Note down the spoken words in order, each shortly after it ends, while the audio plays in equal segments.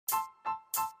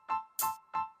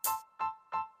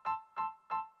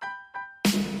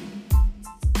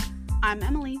I'm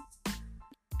Emily.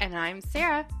 And I'm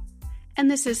Sarah.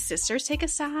 And this is Sisters Take a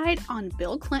Side on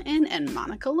Bill Clinton and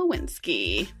Monica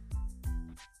Lewinsky.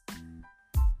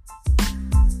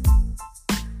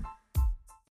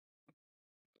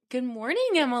 Good morning,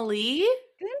 Emily.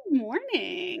 Good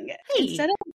morning. Hey. Instead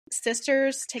of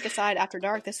Sisters Take a Side after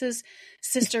dark, this is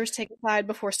Sisters Take a Side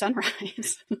before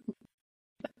sunrise.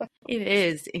 It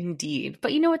is indeed.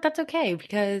 But you know what? That's okay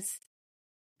because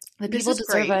the people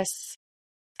deserve us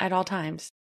at all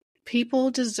times. People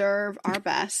deserve our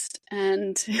best.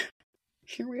 And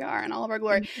here we are in all of our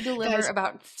glory. We deliver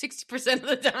about 60% of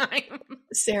the time.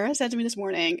 Sarah said to me this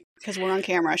morning, because we're on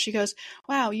camera, she goes,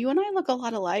 wow, you and I look a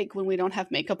lot alike when we don't have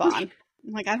makeup on. I'm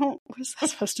like, what is that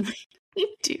supposed to mean?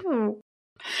 We do.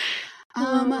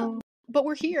 But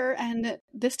we're here, and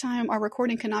this time our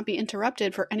recording cannot be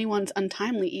interrupted for anyone's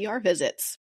untimely ER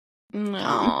visits.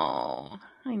 No,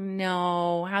 I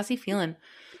know. How's he feeling?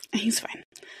 He's fine.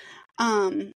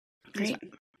 Great. He's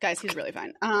fine. Guys, he's really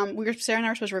fine. Sarah and I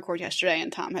were supposed to record yesterday,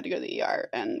 and Tom had to go to the ER,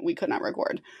 and we could not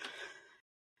record.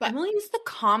 But Emily's the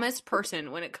calmest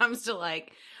person when it comes to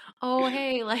like, oh,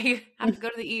 hey, like, I have to go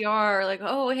to the ER. Like,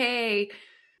 oh, hey,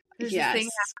 there's this thing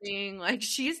happening. Like,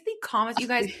 she's the calmest. You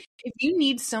guys, if you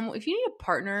need a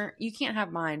partner, you can't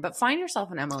have mine, but find yourself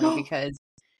an Emily because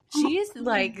she is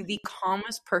like the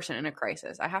calmest person in a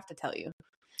crisis. I have to tell you.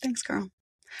 Thanks, girl.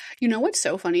 You know what's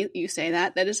so funny that you say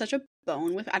that? That is such a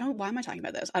bone with, why am I talking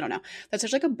about this? I don't know. That's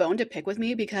such like a bone to pick with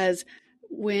me because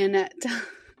when I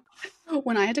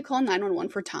had to call 911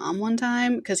 for Tom one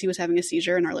time because he was having a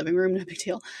seizure in our living room, no big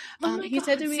deal. He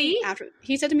said to me after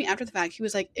the fact, he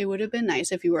was like, it would have been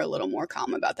nice if you were a little more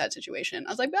calm about that situation. I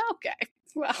was like, oh, okay.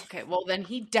 Well, then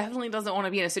he definitely doesn't want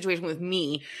to be in a situation with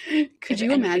me. Could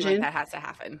you imagine like that has to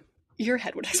happen? Your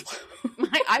head would explode.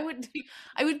 I would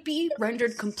be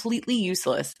rendered completely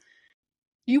useless.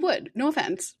 You would. No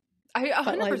offense. I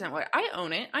 100% would. I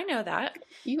own it. I know that.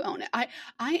 You own it. I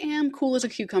am cool as a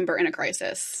cucumber in a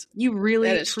crisis. You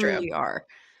really truly are.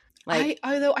 Like,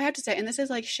 although I have to say, and this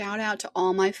is like shout out to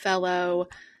all my fellow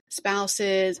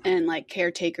spouses and like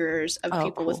caretakers of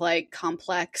people with like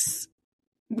complex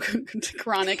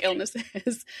chronic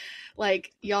illnesses.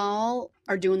 Like, y'all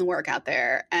are doing the work out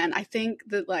there. And I think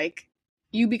that like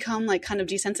you become like kind of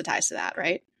desensitized to that,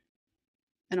 right?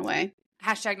 In a way.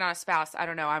 Hashtag not a spouse. I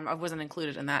don't know. I wasn't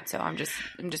included in that, so I'm just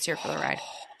here for the ride.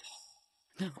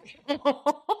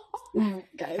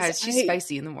 Guys, she's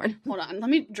spicy in the morning. Hold on, let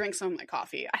me drink some of my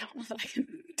coffee. I don't know that I can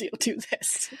do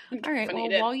this. All right. Well,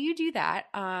 while you do that,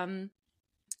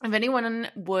 if anyone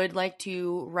would like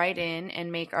to write in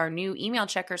and make our new email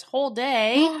checkers whole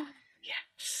day,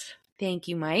 yes. Thank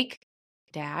you, Mike,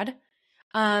 Dad.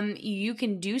 You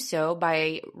can do so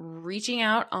by reaching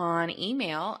out on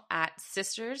email at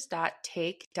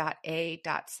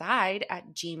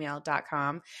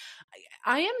sisters.take.a.side@gmail.com.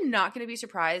 I am not going to be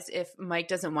surprised if Mike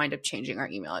doesn't wind up changing our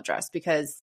email address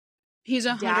because he's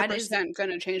 100% going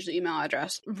to change the email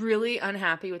address. Really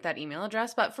unhappy with that email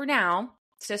address. But for now,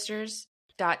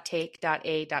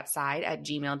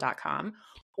 sisters.take.a.side@gmail.com.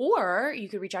 Or you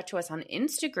could reach out to us on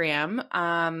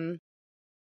Instagram,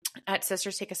 at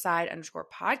Sisters Take a Side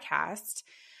 _podcast.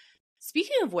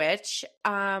 Speaking of which,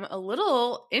 a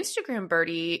little Instagram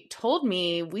birdie told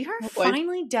me we are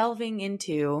finally delving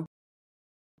into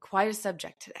quite a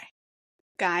subject today.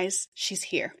 Guys, she's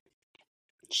here.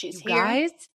 She's here.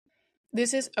 Guys?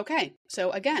 This is, okay.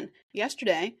 So again,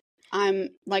 yesterday, I'm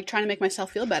like trying to make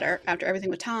myself feel better after everything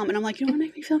with Tom. And I'm like, you know what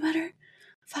make me feel better?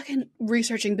 Fucking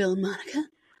researching Bill and Monica.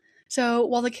 So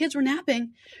while the kids were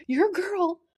napping, your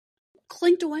girl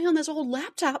clinked away on this old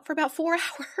laptop for about 4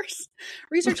 hours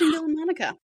researching Bill and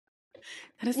Monica.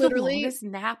 That is literally the longest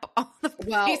nap on the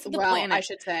face of the planet. I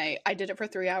should say I did it for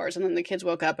 3 hours, and then the kids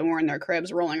woke up and were in their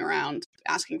cribs rolling around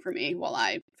asking for me while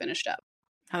I finished up.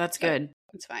 Oh, that's good.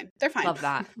 It's fine. They're fine. Love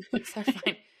that. They're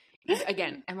fine.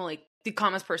 Again, Emily, the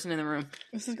calmest person in the room.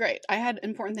 This is great. I had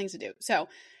important things to do. So,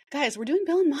 guys, we're doing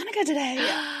Bill and Monica today.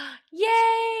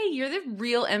 Yay! You're the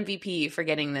real MVP for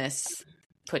getting this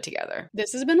put together.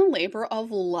 This has been a labor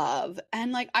of love.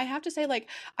 And like, I have to say, like,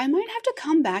 I might have to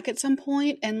come back at some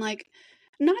point and like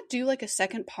not do like a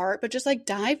second part, but just like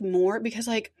dive more because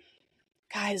like,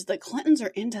 guys, the Clintons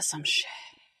are into some shit.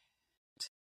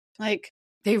 Like,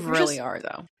 they really are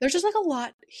though. There's just like a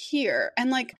lot here.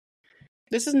 And like,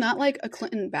 this is not like a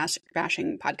Clinton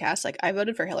bashing podcast. Like, I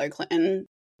voted for Hillary Clinton,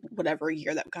 whatever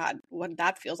year what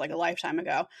that feels like a lifetime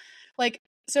ago. Like,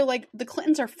 so like the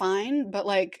Clintons are fine, but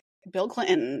like Bill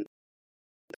Clinton,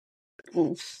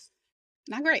 not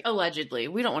great. Allegedly.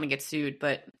 We don't want to get sued,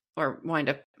 or wind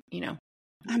up,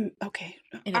 I'm okay.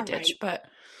 In a ditch, but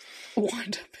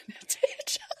wind up in a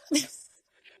ditch.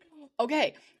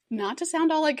 Okay, not to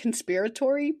sound all like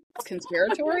conspiratory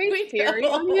theory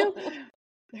on you.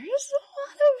 There's a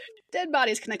lot of dead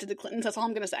bodies connected to Clintons. That's all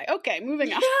I'm going to say. Okay,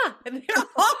 moving on. Yeah, there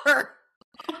are.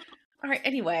 All right.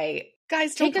 Anyway,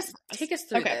 guys, take us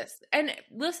through okay. this. And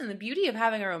listen, the beauty of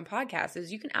having our own podcast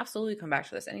is you can absolutely come back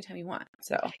to this anytime you want.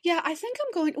 So yeah, I think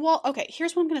I'm going. Well, okay.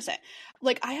 Here's what I'm going to say.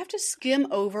 Like, I have to skim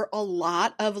over a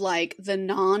lot of like the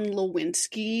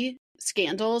non-Lewinsky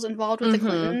scandals involved with the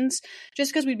Clintons,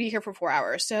 just because we'd be here for 4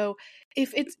 hours. So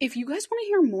if you guys want to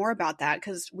hear more about that,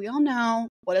 because we all know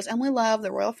what does Emily love,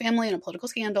 the royal family and a political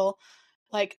scandal,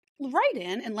 like write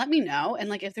in and let me know. And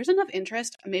like if there's enough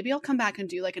interest, maybe I'll come back and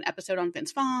do like an episode on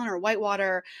Vince Vaughn or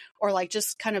Whitewater, or like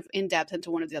just kind of in depth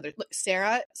into one of the other. Look,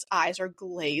 Sarah's eyes are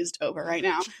glazed over right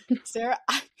now. Sarah.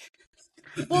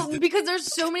 Well, because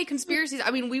there's so many conspiracies. I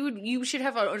mean, you should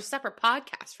have a separate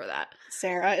podcast for that.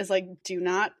 Sarah is like, do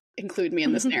not include me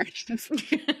in this narrative.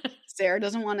 Sarah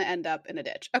doesn't want to end up in a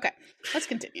ditch. Okay, let's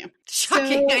continue.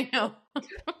 Shocking, I know.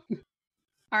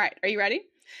 All right, are you ready?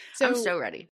 I'm so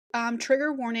ready.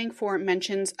 Trigger warning for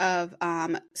mentions of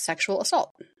sexual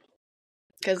assault.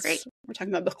 Because we're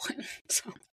talking about Bill Clinton.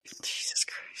 So. Jesus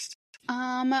Christ.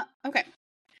 Okay.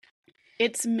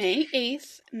 It's May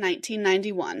 8th,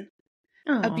 1991.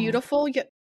 Aww. A beautiful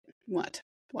What?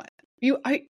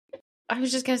 I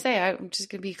was just gonna say, I'm just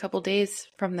gonna be a couple days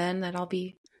from then that I'll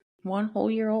be 1 whole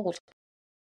year old.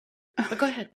 But go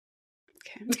ahead.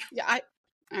 Okay. Yeah,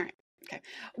 all right. Okay.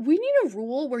 We need a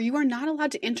rule where you are not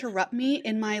allowed to interrupt me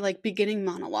in my like beginning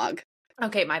monologue.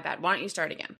 Okay, my bad. Why don't you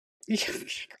start again?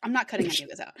 I'm not cutting any of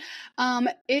this out.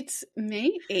 It's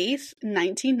May 8th,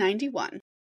 1991.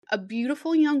 A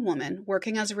beautiful young woman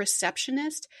working as a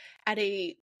receptionist at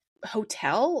a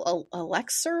hotel, a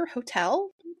Lexer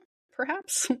hotel,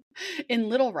 perhaps, in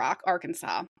Little Rock,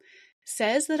 Arkansas,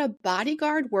 says that a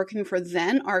bodyguard working for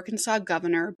then Arkansas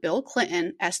Governor Bill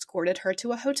Clinton escorted her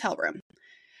to a hotel room.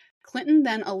 Clinton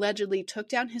then allegedly took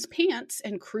down his pants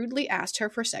and crudely asked her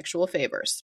for sexual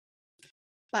favors.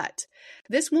 But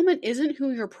this woman isn't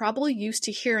who you're probably used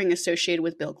to hearing associated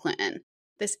with Bill Clinton.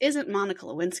 This isn't Monica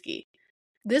Lewinsky.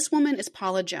 This woman is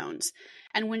Paula Jones,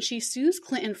 and when she sues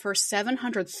Clinton for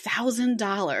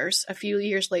 $700,000 a few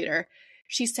years later,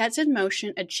 she sets in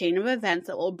motion a chain of events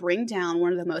that will bring down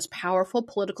one of the most powerful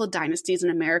political dynasties in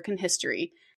American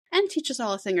history and teach us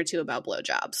all a thing or two about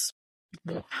blowjobs.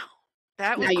 Wow.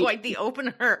 That was quite the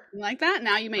opener. You like that?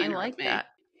 Now you may like me. That.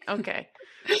 Okay.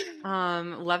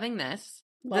 Loving this.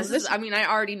 This. I mean, I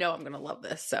already know I'm going to love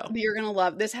this. So you're going to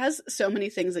love. This has so many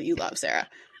things that you love, Sarah.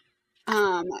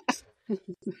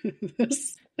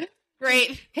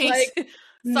 Great. Thanks.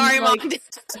 Sorry, Mom.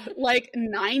 Like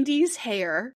 90s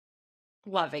hair.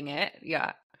 Loving it.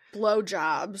 Yeah.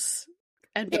 Blowjobs.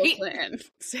 And Bill Clinton.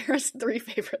 Sarah's 3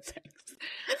 favorite things.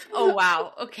 Oh,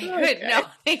 wow. Okay, good. No,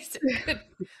 thanks. Good.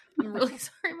 I'm really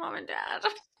sorry, Mom and Dad.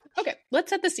 Okay, let's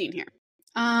set the scene here.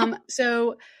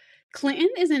 So Clinton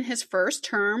is in his first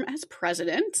term as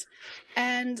president,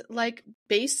 and like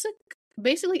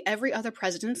basically every other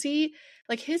presidency,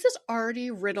 like his is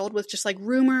already riddled with just like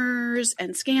rumors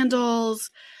and scandals.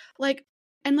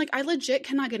 And I legit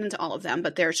cannot get into all of them,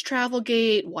 but there's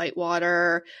Travelgate,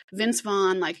 Whitewater, Vince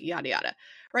Vaughn, like yada yada,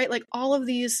 right? Like all of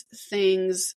these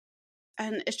things,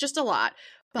 and it's just a lot.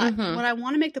 But what I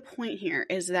want to make the point here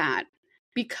is that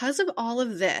because of all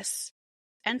of this,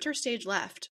 enter stage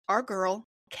left our girl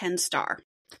Ken Starr,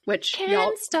 which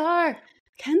Ken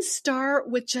Starr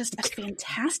with just a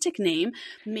fantastic name.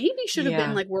 Maybe should have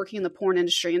been like working in the porn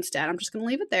industry instead. I'm just going to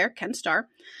leave it there, Ken Starr.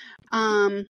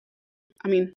 I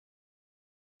mean,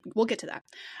 we'll get to that.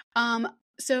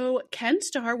 So Ken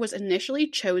Starr was initially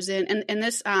chosen, and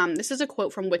this is a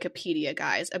quote from Wikipedia,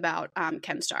 guys, about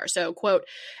Ken Starr. So, quote,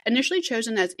 initially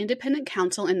chosen as independent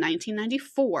counsel in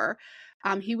 1994,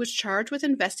 he was charged with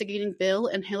investigating Bill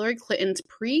and Hillary Clinton's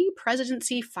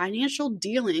pre-presidency financial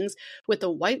dealings with the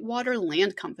Whitewater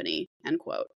Land Company, end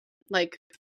quote. Like,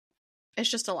 it's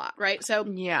just a lot, right? So,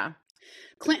 yeah.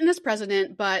 Clinton is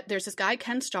president, but there's this guy,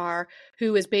 Ken Starr,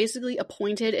 who is basically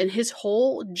appointed, and his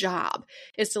whole job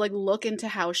is to like look into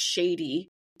how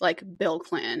shady like Bill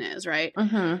Clinton is, right?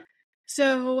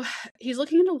 So he's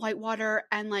looking into Whitewater,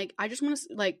 and like I just want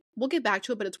to like we'll get back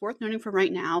to it, but it's worth noting for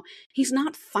right now, he's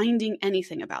not finding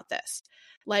anything about this.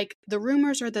 Like the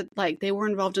rumors are that like they were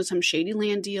involved in some shady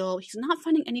land deal. He's not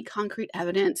finding any concrete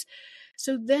evidence.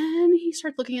 So then he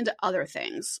starts looking into other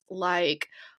things, like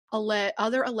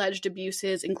other alleged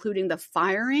abuses, including the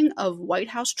firing of White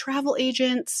House travel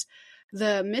agents,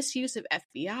 the misuse of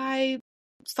FBI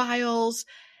files,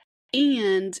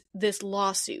 and this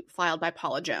lawsuit filed by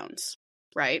Paula Jones,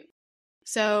 right?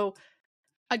 So,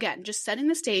 again, just setting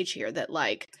the stage here that,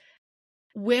 like,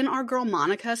 when our girl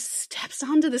Monica steps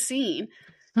onto the scene,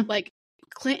 like,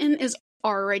 Clinton is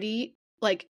already,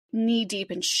 like,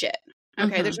 knee-deep in shit.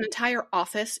 Okay? There's an entire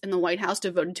office in the White House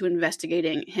devoted to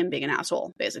investigating him being an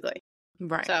asshole, basically.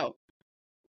 Right. So,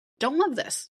 don't love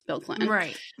this, Bill Clinton.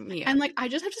 Right. Yeah. And, like, I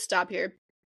just have to stop here.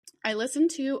 I listened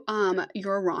to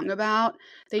You're Wrong About.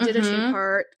 They did a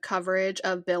 2-part coverage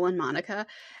of Bill and Monica.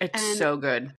 It's so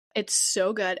good. It's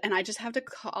so good. And I just have to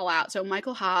call out. So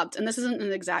Michael Hobbs, and this isn't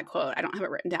an exact quote, I don't have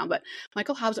it written down, but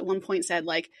Michael Hobbs at one point said,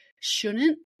 like,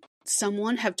 shouldn't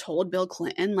someone have told Bill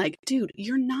Clinton, like, dude,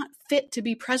 you're not fit to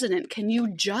be president. Can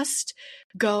you just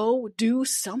go do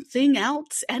something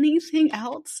else? Anything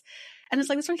else? And it's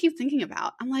like, that's what I keep thinking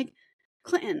about. I'm like,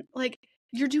 Clinton, like,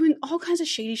 you're doing all kinds of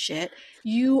shady shit.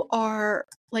 You are,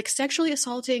 like, sexually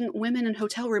assaulting women in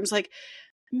hotel rooms. Like,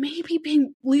 maybe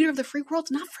being leader of the free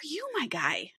world's not for you, my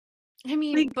guy. I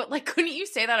mean, like, but, like, couldn't you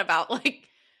say that about, like,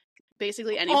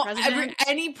 basically any president?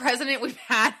 Any president we've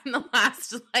had in the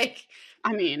last, like,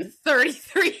 I mean,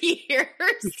 33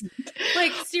 years.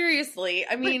 Like, seriously.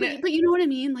 I mean, but you know what I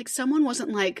mean? Like, someone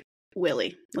wasn't like,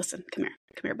 Willie, listen, come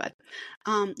here, bud.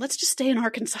 Let's just stay in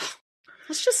Arkansas.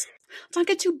 Let's not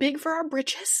get too big for our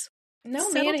britches.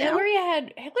 No, man, Hillary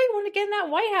wanted to get in that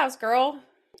White House, girl.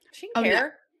 She didn't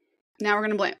care. Now we're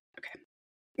gonna blame.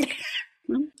 Okay.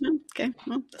 Okay.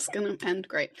 Well, this is gonna end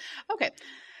great. Okay.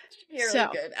 Really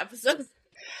good episode.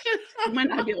 I might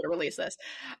not be able to release this.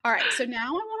 All right. So now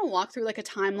I want to walk through, like, a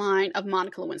timeline of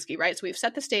Monica Lewinsky, right? So we've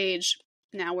set the stage.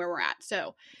 Now where we're at.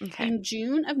 So in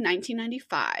June of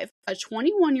 1995, a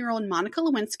 21-year-old Monica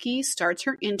Lewinsky starts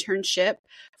her internship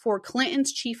for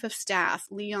Clinton's chief of staff,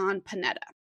 Leon Panetta,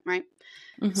 right?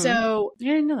 So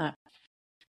you didn't know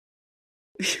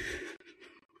that.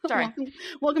 Sorry.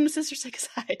 Welcome to Sister Sick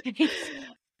Aside.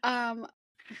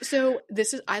 So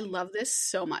I love this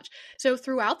so much. So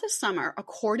throughout the summer,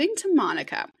 according to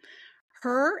Monica,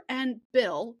 her and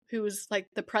Bill, who's, like,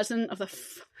 the president of the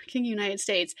fucking United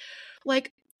States,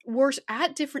 like, we're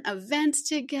at different events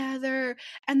together,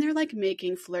 and they're, like,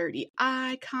 making flirty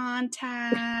eye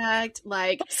contact.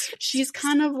 Like, she's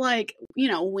kind of, like, you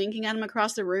know, winking at him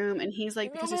across the room, and he's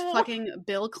like, because he's fucking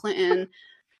Bill Clinton,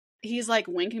 he's, like,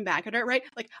 winking back at her, right?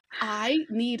 Like, I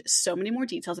need so many more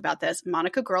details about this.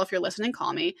 Monica, girl, if you're listening,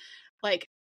 call me. Like,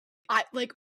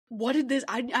 what did this?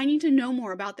 I need to know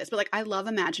more about this. But, like, I love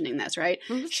imagining this, right?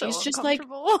 She's so just, like,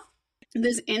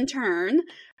 this intern,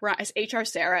 right? HR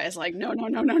Sarah is like, no.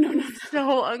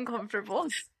 So uncomfortable.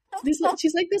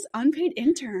 She's like this unpaid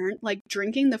intern, like,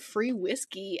 drinking the free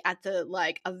whiskey at the,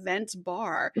 like, events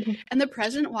bar. And the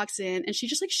president walks in and she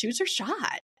just, like, shoots her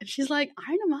shot. And she's like,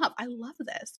 iron him up. I love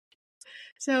this.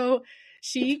 So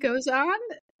she goes on.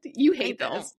 You hate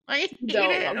this. I hate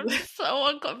it. I'm so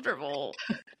uncomfortable.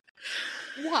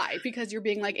 Why? Because you're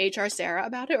being like HR Sarah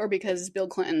about it, or because Bill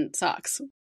Clinton sucks?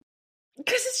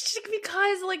 Because it's just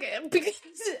because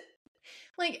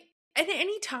at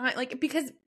any time, like,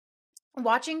 because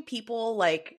watching people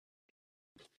like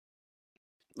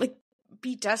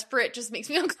be desperate just makes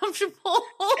me uncomfortable.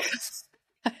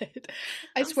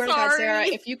 I swear to God, Sarah,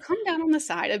 if you come down on the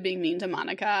side of being mean to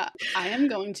Monica, I am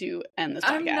going to end this podcast.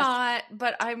 I'm not,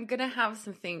 but I'm gonna have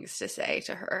some things to say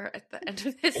to her at the end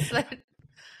of this.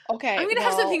 Okay. I'm gonna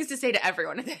have some things to say to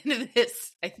everyone at the end of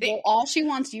this, I think. Well, all she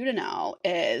wants you to know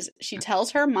is she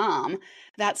tells her mom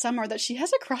that summer that she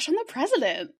has a crush on the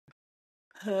president.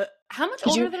 How much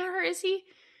older than her is he?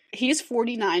 He's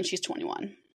 49. She's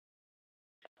 21.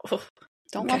 Oh,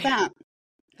 don't love that.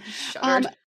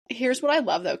 Here's what I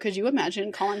love, though. Could you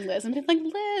imagine calling Liz and being like,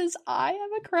 Liz, I have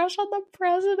a crush on the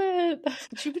president?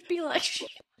 She would be like,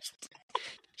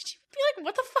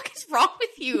 what the fuck is wrong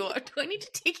with you? Do I need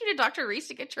to take you to Dr. Reese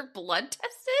to get your blood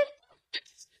tested?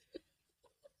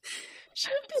 She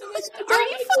would be like, are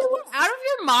you fucking out of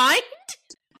your mind?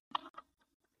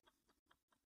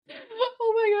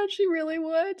 Oh my God, she really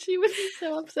would. She would be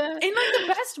so upset. In, like, the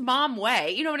best mom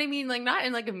way. You know what I mean? Like, not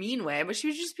in, like, a mean way, but she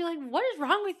would just be like, what is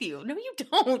wrong with you? No, you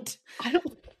don't. I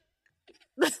don't.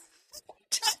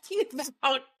 Talking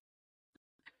about.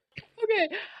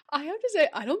 Okay, I have to say,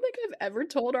 I don't think I've ever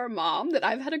told our mom that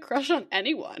I've had a crush on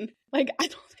anyone. Like, I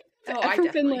don't think I've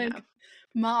ever been like, have.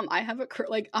 Mom, I have a crush.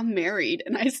 Like, I'm married,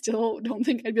 and I still don't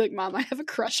think I'd be like, Mom, I have a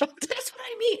crush on this. That's what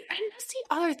I mean. And that's the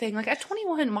other thing. Like, at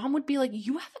 21, Mom would be like,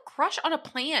 you have a crush on a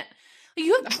plant. Like,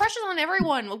 you have crushes on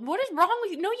everyone. Like, what is wrong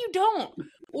with you? No, you don't.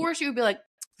 Or she would be like,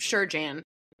 sure, Jan.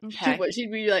 Okay.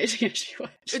 She'd be like, yeah, she would.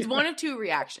 It's one of two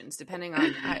reactions, depending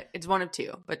on, it's one of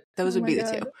two, but those would be the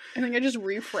two. I think I just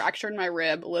refractured my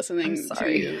rib listening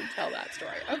to you tell that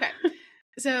story. Okay.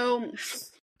 So,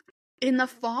 in the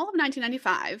fall of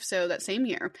 1995, so that same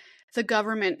year, the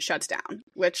government shuts down,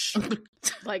 which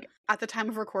like at the time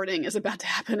of recording is about to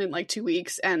happen in like 2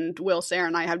 weeks, and Will, Sarah,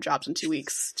 and I have jobs in 2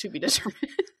 weeks to be determined.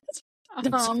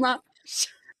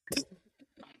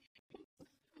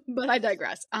 But I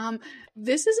digress.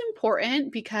 This is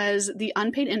important because the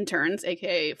unpaid interns,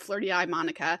 aka Flirty Eye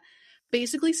Monica,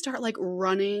 basically start like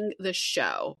running the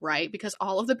show, right? Because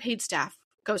all of the paid staff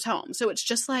goes home. So it's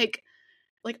just like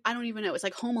I don't even know. It's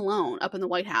like Home Alone up in the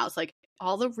White House. Like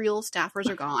all the real staffers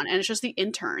are gone, and it's just the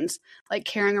interns like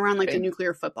carrying around like the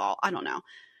nuclear football. I don't know.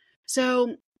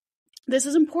 So this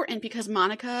is important because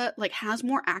Monica like has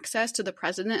more access to the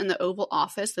president in the Oval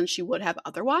Office than she would have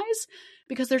otherwise,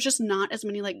 because there's just not as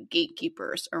many like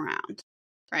gatekeepers around,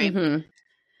 right? Mm-hmm.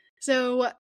 So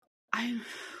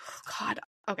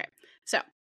okay. So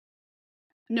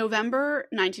November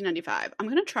 1995. I'm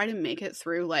going to try to make it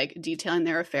through like detailing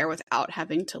their affair without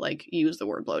having to like use the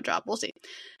word blowjob. We'll see.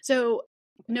 So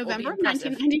November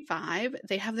 1995,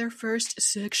 they have their first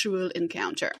sexual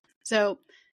encounter. So,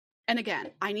 and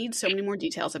again, I need so many more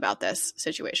details about this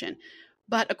situation.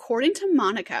 But according to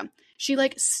Monica, she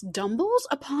like stumbles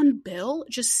upon Bill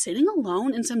just sitting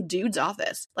alone in some dude's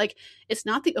office. Like it's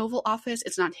not the Oval Office.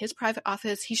 It's not his private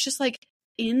office. He's just like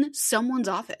in someone's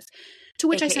office. To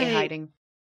which AKA I say, hiding.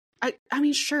 I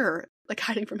mean, sure, like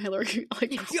hiding from Hillary, like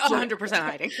 100%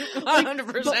 hiding,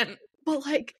 100%. But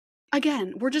like,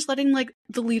 again, we're just letting like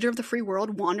the leader of the free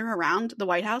world wander around the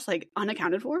White House like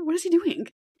unaccounted for. What is he doing?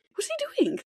 What's he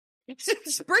doing?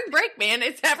 It's spring break, man.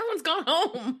 It's everyone's gone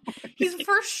home. He's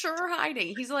for sure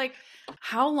hiding. He's like,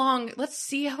 how long? Let's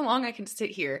see how long I can sit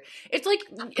here. It's like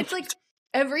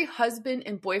every husband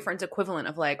and boyfriend's equivalent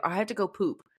of like, I had to go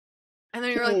poop, and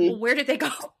then you're like, well, where did they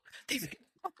go?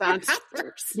 That's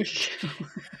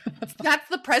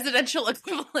the presidential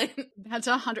equivalent. That's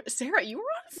 100. Sarah, you were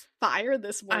on fire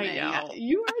this morning. I know.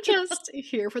 You are just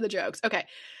here for the jokes. Okay.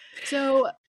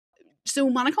 So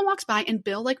Monica walks by and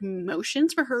Bill like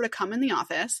motions for her to come in the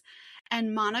office.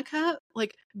 And Monica,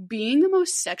 like being the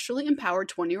most sexually empowered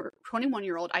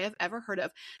 21-year-old I have ever heard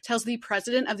of, tells the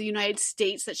president of the United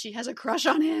States that she has a crush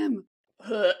on him.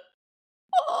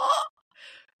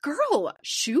 Girl,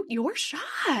 shoot your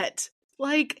shot.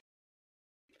 Like,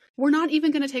 we're not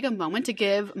even going to take a moment to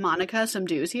give Monica some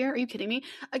dues here. Are you kidding me?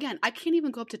 Again, I can't even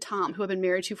go up to Tom, who I've been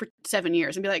married to for 7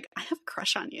 years, and be like, I have a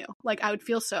crush on you. Like, I would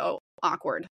feel so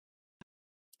awkward.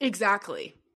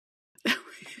 Exactly.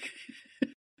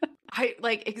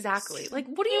 Exactly. Like,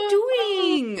 what are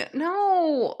you doing?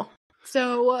 No.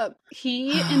 So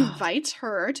he invites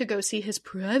her to go see his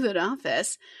private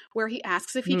office, where he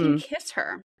asks if he can kiss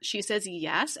her. She says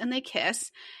yes, and they kiss.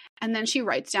 And then she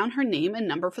writes down her name and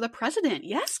number for the president.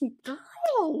 Yes,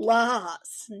 girl.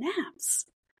 Snaps.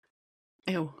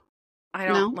 Ew. I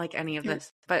don't like any of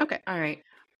this. But okay. All right.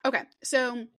 Okay.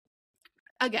 So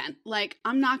again, like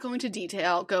I'm not going to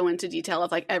go into detail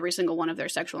of like every single one of their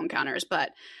sexual encounters, but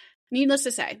needless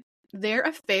to say, their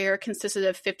affair consisted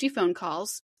of 50 phone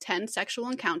calls, 10 sexual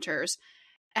encounters,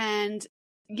 and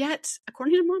yet,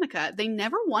 according to Monica, they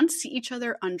never once see each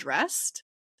other undressed,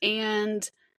 and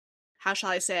how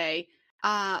shall I say,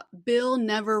 Bill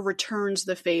never returns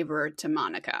the favor to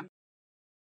Monica.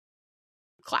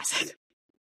 Classic.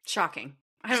 Shocking.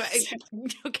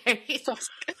 Okay.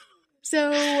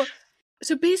 So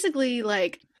basically,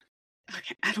 like,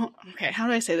 how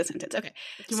do I say this sentence? Okay.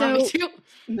 Do you want me to?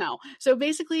 No. So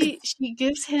basically, she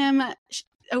gives him,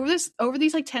 over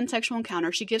these like 10 sexual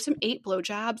encounters, she gives him 8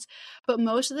 blowjobs, but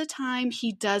most of the time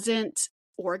he doesn't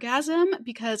orgasm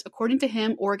because, according to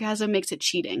him, orgasm makes it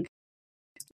cheating.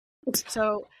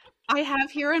 So I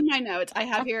have here in my notes,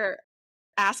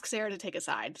 ask Sarah to take a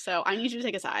side. So I need you to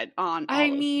take a side on all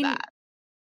of that.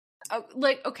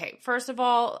 Okay, first of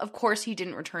all, of course he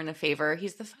didn't return the favor.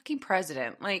 He's the fucking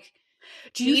president. Like,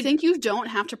 do you think you don't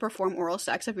have to perform oral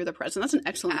sex if you're the president? That's an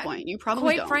excellent point. You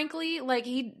probably don't. Quite frankly, like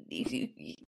he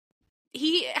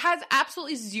has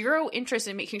absolutely zero interest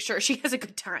in making sure she has a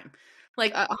good time.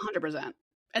 Like 100%.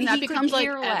 And that becomes like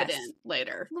evident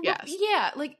later. Yes.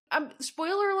 Yeah. Like,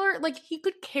 spoiler alert, like he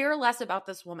could care less about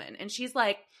this woman. And she's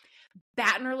like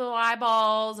batting her little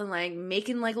eyeballs and like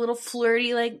making like little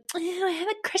flirty, like, oh, I have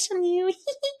a crush on you.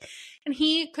 And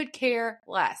he could care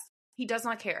less. He does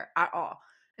not care at all.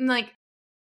 And like,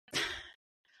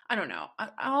 I don't know.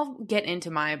 I'll get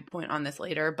into my point on this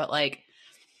later, but like,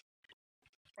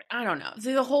 I don't know.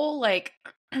 The whole like,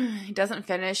 he doesn't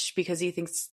finish because he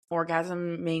thinks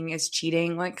orgasming is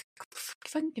cheating. Like,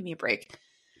 fucking give me a break.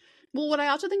 Well, what I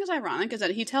also think is ironic is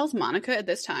that he tells Monica at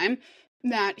this time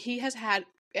that he has had,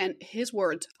 and his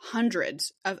words,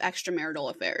 hundreds of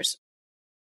extramarital affairs.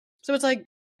 So it's like,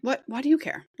 why do you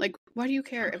care? Like, why do you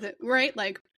care if it, right?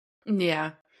 Like,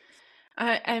 yeah.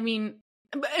 I mean,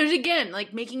 but again,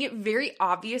 like making it very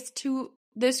obvious to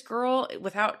this girl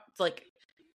without like,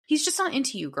 he's just not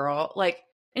into you, girl. Like,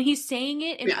 and he's saying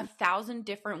it in 1,000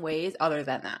 different ways other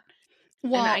than that.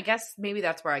 Well, and I guess maybe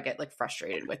that's where I get like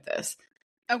frustrated with this.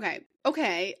 Okay.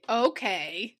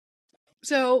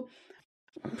 So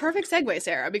perfect segue,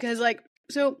 Sarah, because like,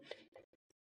 so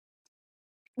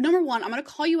number one, I'm going to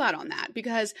call you out on that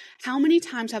because how many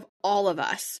times have all of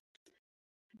us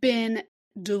been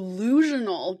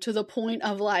delusional to the point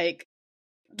of like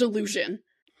delusion,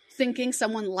 thinking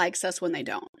someone likes us when they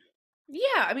don't?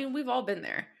 Yeah, I mean, we've all been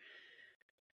there.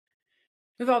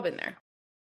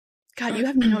 God, you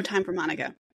have no time for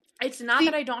Monica. It's not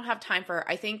that I don't have time for her.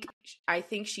 I think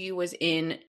she was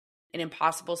in an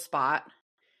impossible spot,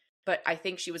 but I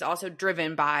think she was also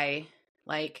driven by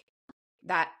like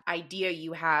that idea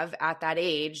you have at that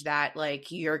age that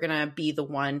like you're gonna be the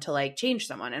one to like change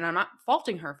someone. And I'm not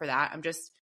faulting her for that. I'm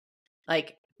just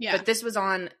like, but this was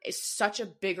on such a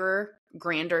bigger,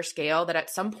 grander scale that at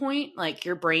some point, like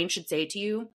your brain should say to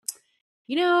you,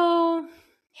 you know,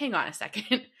 hang on a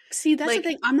second. See, that's like, the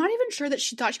thing. I'm not even sure that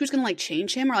she thought she was going to like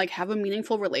change him or like have a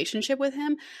meaningful relationship with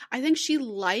him. I think she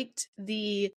liked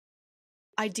the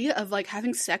idea of like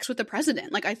having sex with the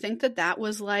president. Like, I think that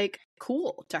was like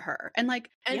cool to her. And like,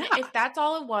 if that's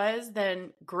all it was,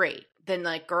 then great. Then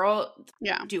like, girl,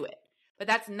 do it. But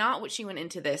that's not what she went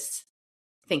into this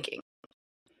thinking.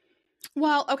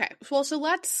 Well, okay. Well, so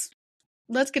let's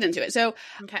get into it. So,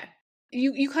 okay.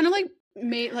 You kind of like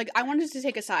made like, I wanted to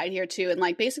take a side here too. And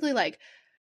like, basically like,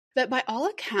 that by all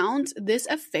accounts, this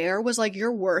affair was like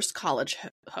your worst college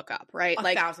hookup, right?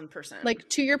 Like 1,000%. Like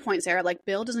to your point, Sarah, like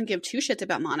Bill doesn't give two shits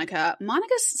about Monica.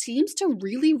 Monica seems to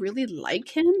really, really like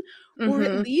him or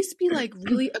at least be like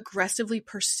really aggressively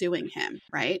pursuing him,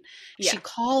 right? Yeah. She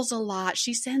calls a lot.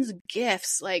 She sends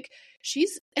gifts. Like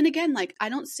and again, like I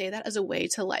don't say that as a way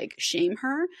to like shame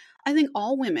her. I think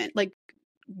all women, like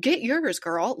get yours,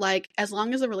 girl. Like as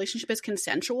long as the relationship is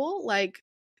consensual, like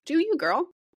do you, girl,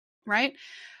 right?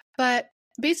 But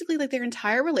basically, like, their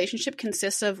entire relationship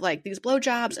consists of, like, these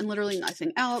blowjobs and literally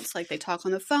nothing else. Like, they talk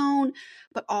on the phone,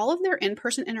 but all of their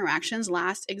in-person interactions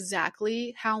last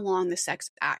exactly how long the sex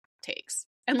act takes.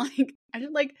 And, like, I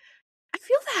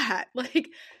feel that. Like,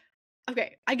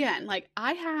 okay, again, like,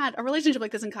 I had a relationship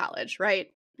like this in college, right?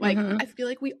 Like, I feel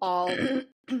like we all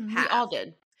we all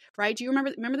did. Right? Do you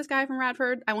remember this guy from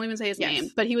Radford? I won't even say his name,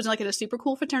 but he was like in a super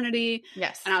cool fraternity.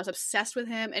 Yes. And I was obsessed with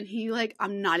him. And he like,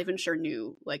 I'm not even sure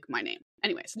knew like my name.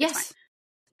 Anyways. It's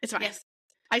fine. Yes.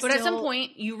 But at some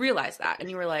point you realized that and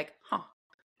you were like, huh.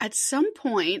 At some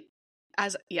point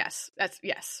yes.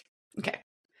 Okay.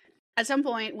 At some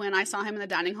point when I saw him in the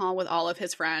dining hall with all of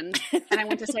his friends and I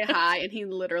went to say hi and he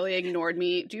literally ignored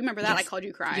me. Do you remember that? Yes. I called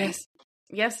you crying.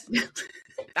 Yes.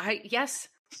 Yes.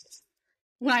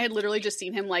 When I had literally just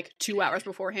seen him like 2 hours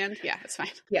beforehand. Yeah, it's fine.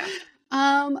 Yeah.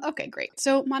 Okay, great.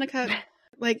 So Monica,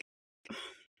 like,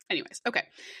 anyways, okay.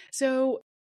 So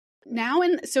now we're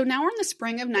in the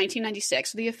spring of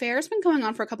 1996. So the affair has been going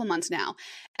on for a couple months now.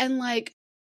 And like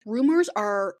rumors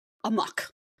are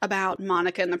amok about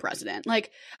Monica and the president. Like,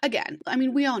 again, I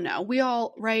mean, we all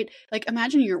know, right? Like,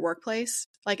 imagine your workplace.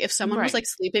 Like if someone was like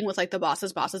sleeping with like the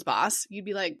boss's boss's boss, you'd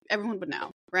be like, everyone would know,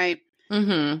 right?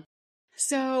 Mm-hmm.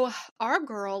 So our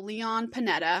girl, Leon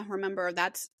Panetta, remember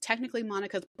that's technically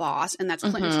Monica's boss and that's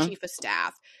Clinton's chief of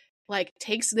staff, like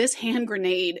takes this hand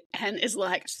grenade and is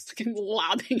like fucking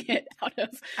lobbing it out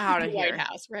of the White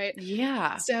House, right?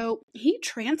 Yeah. So he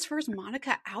transfers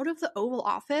Monica out of the Oval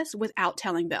Office without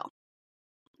telling Bill,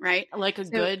 right? Like a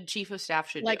good chief of staff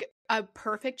should like do. A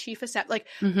perfect chief of staff. Like,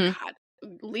 God,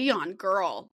 Leon,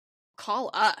 girl,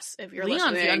 call us if you're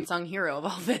listening. Leon's the unsung hero of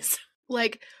all this.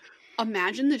 Like,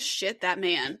 imagine the shit that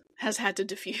man has had to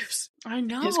diffuse. I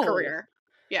know. His career.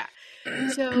 Yeah.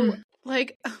 So,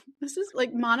 like, this is,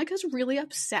 like, Monica's really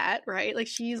upset, right? Like,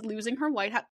 she's losing her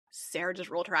White House. Sarah just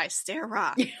rolled her eyes.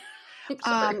 Sarah.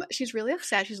 She's really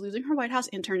upset. She's losing her White House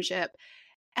internship.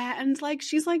 And, like,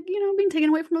 she's, like, you know, being taken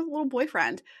away from a little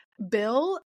boyfriend.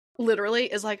 Bill literally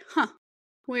is like, huh,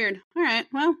 weird. All right.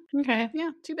 Well, okay.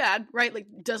 Yeah, too bad. Right? Like,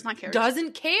 does not care.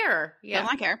 Doesn't care. Yeah. Does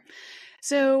not care.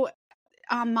 So,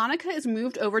 Monica is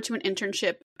moved over to an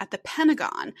internship at the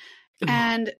Pentagon.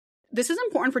 And this is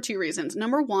important for two reasons.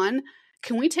 Number one,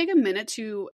 can we take a minute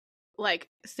to like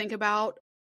think about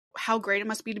how great it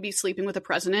must be to be sleeping with a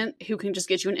president who can just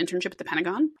get you an internship at the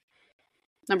Pentagon?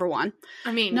 Number one.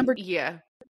 I mean, Number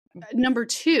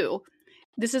two,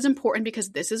 this is important because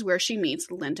this is where she meets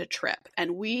Linda Tripp.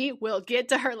 And we will get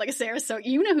to her, like Sarah. So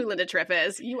you know who Linda Tripp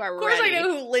is. You are ready. Of course I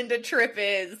know who Linda Tripp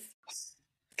is.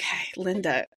 Okay.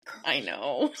 Linda. I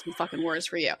know. Some fucking words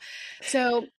for you.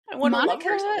 So I want to love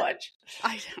her so Monica, much.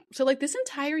 so like this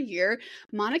entire year,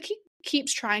 Monica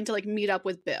keeps trying to like meet up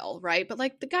with Bill, right? But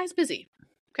like the guy's busy.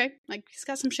 Okay, like he's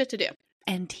got some shit to do.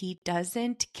 And he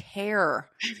doesn't care.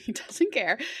 He doesn't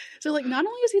care. So like not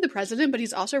only is he the president, but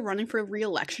he's also running for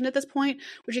re-election at this point,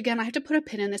 which again, I have to put a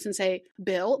pin in this and say,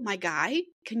 Bill, my guy,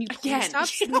 can you please stop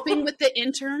sleeping with the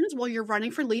interns while you're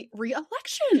running for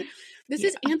re-election? This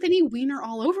is Anthony Weiner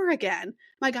all over again.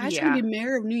 My guy's trying to be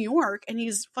mayor of New York and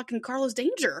he's fucking Carlos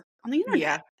Danger on the internet.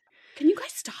 Yeah. Can you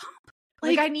guys stop?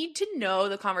 Like, I need to know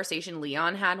the conversation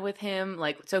Leon had with him.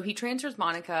 Like, so he transfers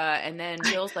Monica, and then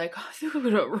Bill's like, oh, I think I'm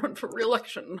going to run for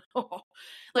re-election.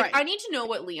 I need to know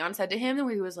what Leon said to him,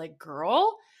 where he was like,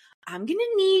 girl, I'm going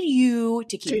to need you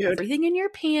to keep everything in your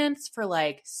pants for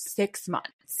like 6 months.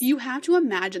 You have to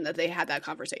imagine that they had that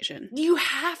conversation. You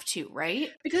have to, right?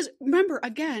 Because remember,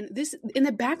 again, this in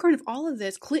the background of all of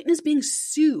this, Clinton is being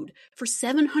sued for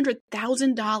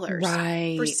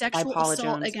 $700,000 for sexual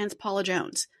assault against Paula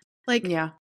Jones. Like, yeah,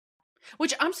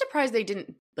 which I'm surprised they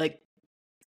didn't like.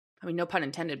 I mean, no pun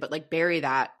intended, but like bury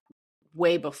that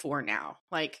way before now.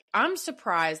 Like, I'm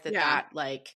surprised that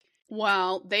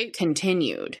they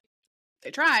continued. They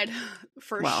tried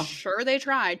for sure. They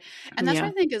tried, and that's what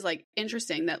I think is like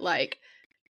interesting. That like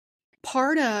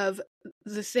part of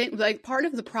the thing, like part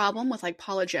of the problem with like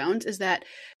Paula Jones is that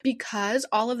because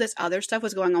all of this other stuff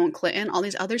was going on with Clinton, all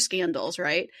these other scandals,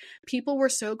 right? People were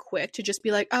so quick to just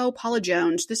be like, oh, Paula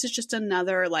Jones, this is just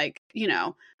another like, you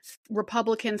know,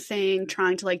 Republican thing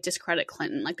trying to like discredit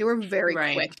Clinton. Like they were very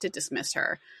quick to dismiss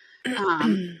her,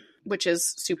 which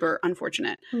is super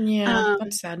unfortunate. Yeah,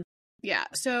 that's sad. Yeah,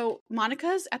 so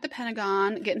Monica's at the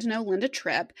Pentagon getting to know Linda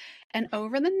Tripp, and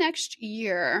over the next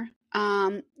year,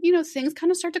 you know, things kind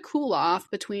of start to cool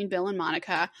off between Bill and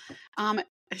Monica.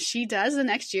 She does the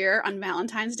next year on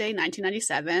Valentine's Day,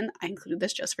 1997. I included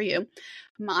this just for you.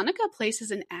 Monica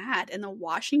places an ad in the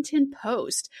Washington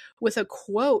Post with a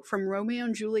quote from Romeo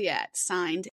and Juliet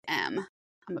signed M.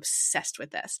 I'm obsessed with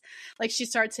this. Like she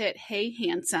starts it, hey,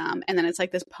 handsome, and then it's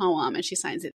like this poem, and she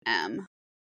signs it M.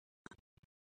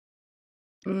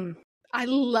 I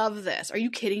love this. Are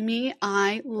you kidding me?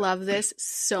 I love this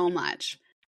so much.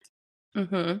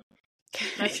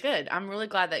 That's good. I'm really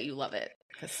glad that you love it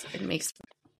because it makes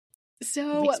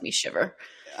me shiver.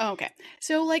 Okay.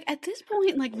 So like at this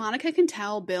point, like Monica can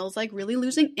tell Bill's like really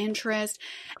losing interest,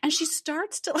 and she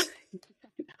starts to I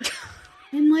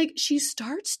don't want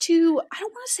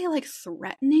to say like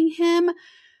threatening him,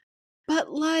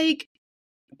 but like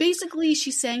basically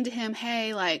she's saying to him,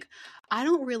 hey, like I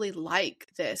don't really like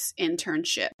this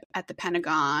internship at the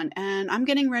Pentagon, and I'm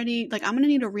getting ready, like I'm going to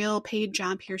need a real paid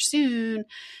job here soon.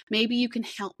 Maybe you can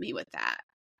help me with that.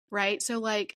 Right? So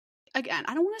like, again,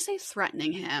 I don't want to say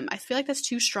threatening him. I feel like that's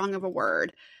too strong of a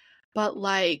word, but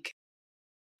like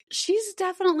she's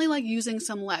definitely like using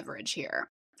some leverage here.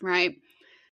 Right?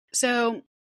 So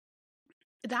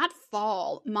that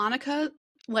fall, Monica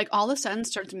like all of a sudden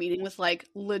starts meeting with like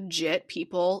legit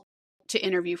people to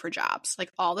interview for jobs,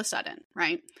 like all of a sudden,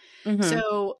 right?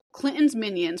 So Clinton's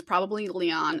minions, probably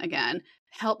Leon again,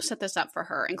 helped set this up for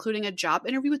her, including a job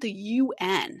interview with the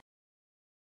UN.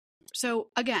 So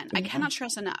again, I cannot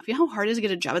stress enough. You know how hard it is to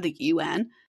get a job at the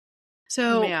UN?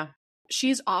 So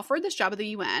she's offered this job at the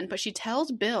UN, but she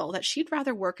tells Bill that she'd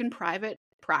rather work in private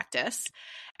practice.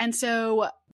 And so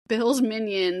Bill's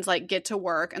minions like get to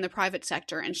work in the private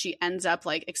sector, and she ends up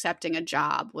like accepting a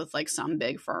job with like some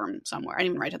big firm somewhere. I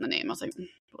didn't even write down the name. I was like,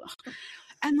 ugh.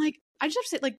 And like I just have to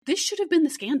say, like, this should have been the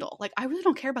scandal. Like, I really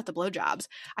don't care about the blowjobs.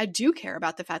 I do care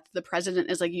about the fact that the president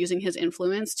is like using his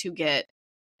influence to get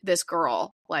this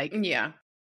girl, like,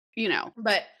 you know.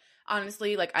 But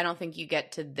honestly, like, I don't think you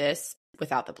get to this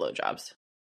without the blowjobs.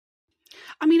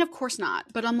 I mean, of course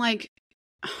not. But I'm like,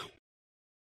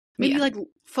 maybe like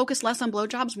focus less on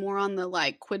blowjobs, more on the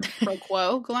like quid pro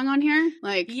quo going on here.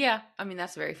 Like, yeah, I mean,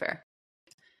 that's very fair.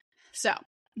 So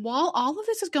while all of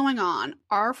this is going on,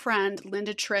 our friend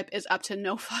Linda Tripp is up to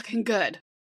no fucking good.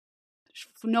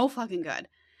 No fucking good.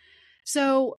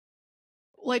 So,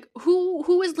 like,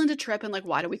 who is Linda Tripp and like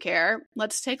why do we care?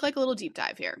 Let's take like a little deep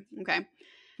dive here, okay?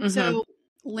 So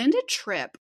Linda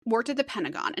Tripp worked at the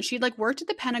Pentagon, and she'd like worked at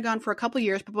the Pentagon for a couple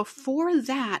years, but before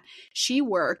that, she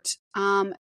worked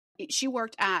at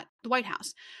the White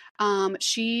House.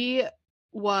 She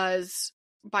was,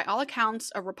 by all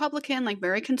accounts, a Republican, like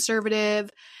very conservative.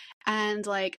 And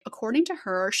like, according to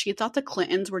her, she thought the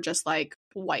Clintons were just like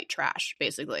white trash,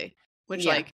 basically, which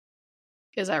like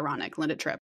is ironic, Linda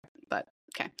Tripp, but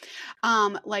okay.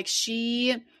 Like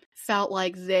she felt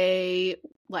like they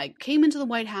like came into the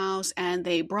White House and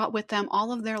they brought with them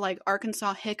all of their like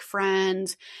Arkansas hick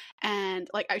friends. And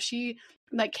like she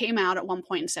like came out at one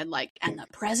point and said like, and the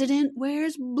president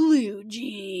wears blue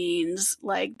jeans.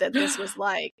 Like that this was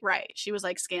like, right. She was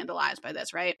like scandalized by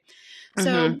this, right?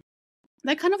 So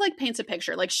that kind of like paints a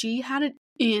picture. Like she had it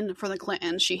in for the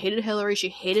Clintons. She hated Hillary. She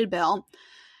hated Bill.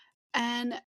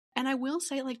 And I will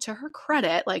say, like, to her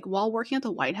credit, like while working at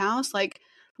the White House, like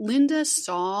Linda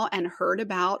saw and heard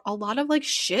about a lot of like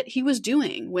shit he was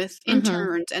doing with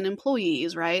interns and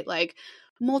employees, right? Like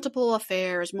multiple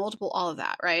affairs, multiple all of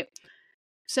that, right?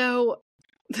 So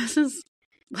this is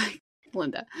like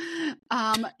Linda.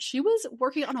 She was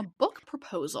working on a book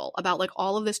proposal about like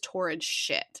all of this torrid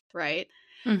shit, right?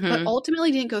 But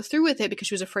ultimately didn't go through with it because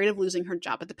she was afraid of losing her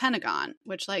job at the Pentagon,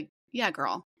 which like, yeah,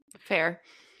 girl. Fair.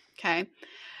 Okay.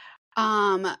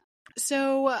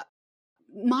 So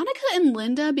Monica and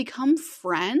Linda become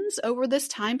friends over this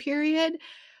time period.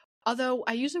 Although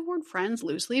I use the word friends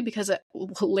loosely because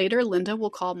later Linda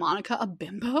will call Monica a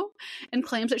bimbo and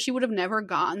claims that she would have never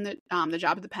gotten the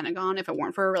job at the Pentagon if it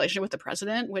weren't for her relationship with the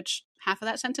president, which half of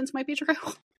that sentence might be true.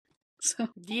 So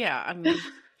yeah, I mean.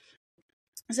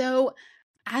 So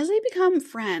as they become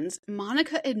friends,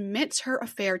 Monica admits her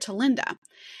affair to Linda.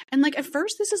 And like at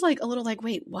first this is like a little like,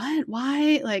 wait, what?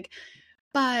 Why? Like,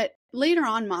 but later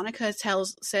on Monica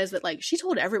says that like she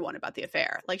told everyone about the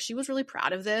affair. Like she was really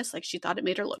proud of this. Like she thought it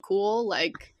made her look cool.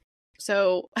 Like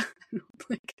so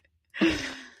like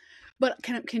but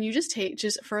can you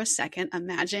just for a second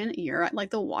imagine you're at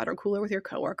like the water cooler with your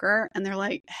coworker and they're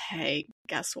like, "Hey,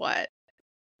 guess what?"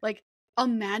 Like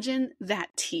imagine that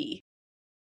tea.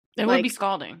 It would be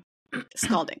scalding.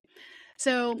 Scalding.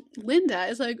 So Linda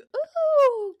is like,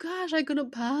 oh, gosh, I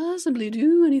couldn't possibly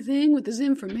do anything with this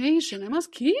information. I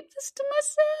must keep this to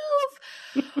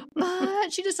myself.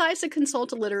 But she decides to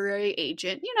consult a literary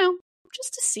agent, you know,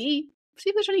 just to see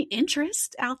if there's any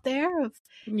interest out there of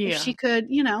if she could,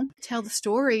 you know, tell the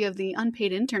story of the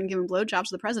unpaid intern giving blowjobs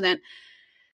to the president.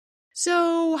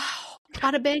 So,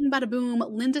 bada bang, bada boom,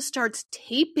 Linda starts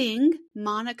taping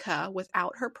Monica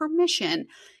without her permission,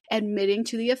 admitting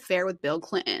to the affair with Bill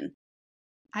Clinton.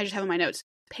 I just have in my notes,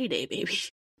 payday, baby.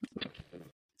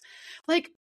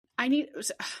 Like,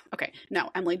 okay, no,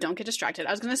 Emily, don't get distracted.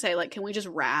 I was going to say, like, can we just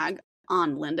rag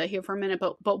on Linda here for a minute?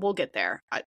 But we'll get there.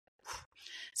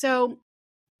 So,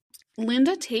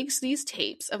 Linda takes these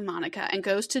tapes of Monica and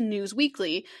goes to News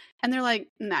Weekly, and they're like,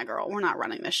 nah, girl, we're not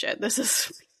running this shit. This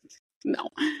is... No.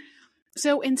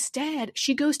 So instead,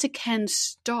 she goes to Ken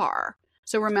Starr.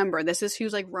 So remember, this is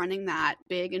who's like running that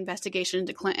big investigation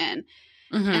into Clinton.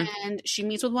 And she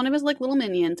meets with one of his like little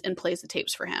minions and plays the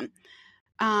tapes for him.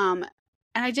 And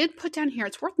I did put down here,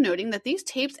 it's worth noting that these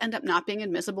tapes end up not being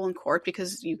admissible in court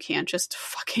because you can't just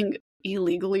fucking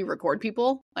illegally record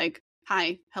people. Like,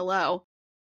 hi, hello.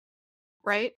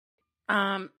 Right?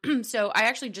 So I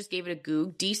actually just gave it a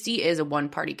Goog. DC is a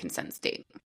one-party consent state.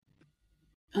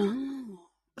 Oh.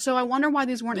 So I wonder why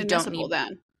these weren't admissible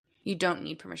then. You don't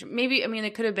need permission. Maybe, I mean,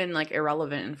 it could have been like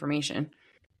irrelevant information.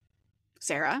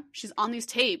 Sarah, she's on these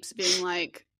tapes being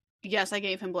like, yes, I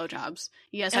gave him blowjobs.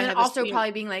 Yes, and I have also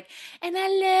probably being like, and I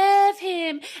love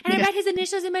him. And I write his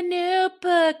initials in my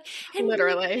notebook. And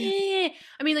literally.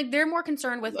 I mean, like, they're more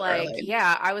concerned with like,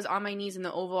 yeah, I was on my knees in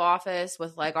the Oval Office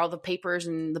with like all the papers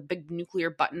and the big nuclear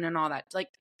button and all that. Like,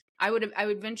 I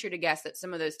would venture to guess that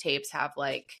some of those tapes have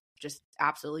like just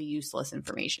absolutely useless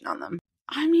information on them.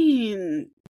 I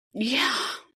mean, yeah.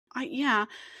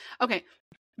 Okay.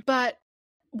 But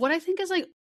what I think is like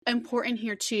important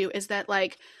here too is that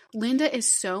like Linda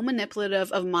is so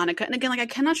manipulative of Monica. And again, like I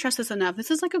cannot stress this enough. This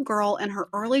is like a girl in her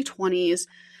early 20s.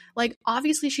 Like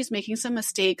obviously she's making some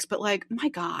mistakes, but like, my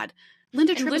God.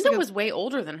 Linda was way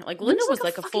older than her. Like Linda was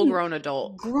like a full-grown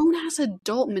adult. Grown-ass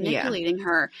adult manipulating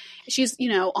her. She's, you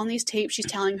know, on these tapes, she's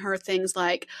telling her things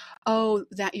like, oh,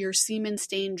 that your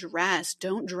semen-stained dress,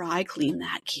 don't dry clean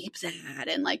that, keep that.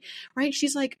 And like, right,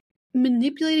 she's like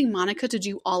manipulating Monica to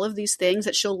do all of these things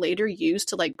that she'll later use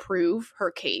to like prove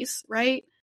her case, right?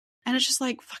 And it's just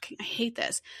like, fucking, I hate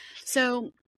this.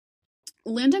 So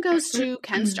Linda goes to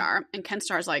Ken Starr, and Ken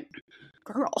Starr's like,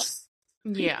 girl.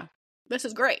 Yeah. This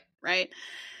is great, right?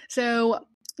 So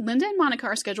Linda and Monica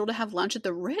are scheduled to have lunch at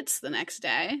the Ritz the next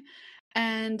day,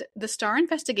 and the Starr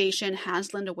investigation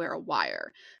has Linda wear a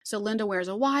wire. So Linda wears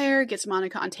a wire, gets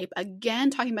Monica on tape again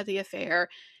talking about the affair,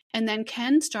 and then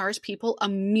Ken Starr's people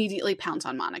immediately pounce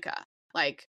on Monica.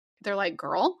 Like, they're like,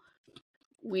 girl,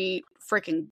 we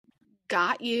freaking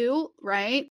got you,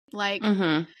 right? Like,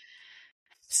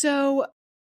 so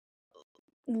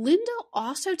Linda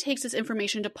also takes this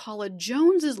information to Paula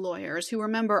Jones's lawyers, who,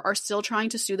 remember, are still trying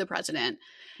to sue the president.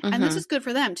 And this is good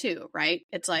for them too, right?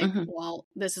 It's like, well,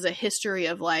 this is a history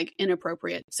of like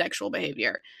inappropriate sexual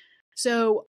behavior.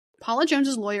 So Paula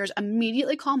Jones's lawyers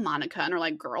immediately call Monica and are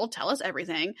like, girl, tell us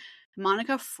everything.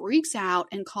 Monica freaks out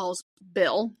and calls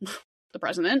Bill, the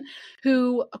president,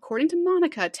 who, according to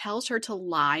Monica, tells her to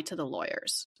lie to the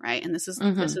lawyers, right? And this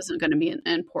isn't going to be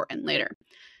important later.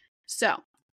 So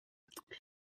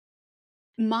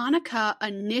Monica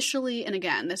initially, and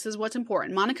again, this is what's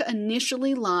important, Monica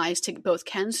initially lies to both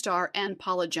Ken Starr and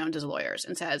Paula Jones's lawyers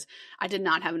and says, I did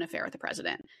not have an affair with the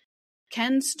president.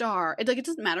 Ken Starr, it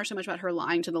doesn't matter so much about her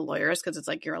lying to the lawyers, because it's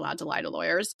like, you're allowed to lie to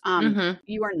lawyers.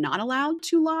 You are not allowed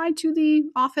to lie to the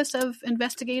Office of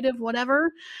Investigative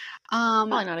whatever.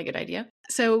 Probably not a good idea.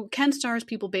 So Ken Starr's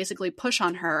people basically push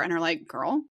on her and are like,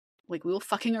 girl, like, we will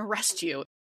fucking arrest you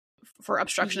for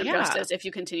obstruction of justice if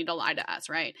you continue to lie to us,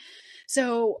 right?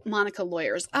 So Monica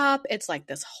lawyers up. It's like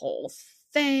this whole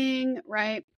thing,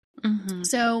 right?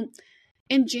 So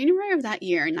in January of that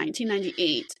year, in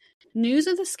 1998, news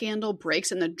of the scandal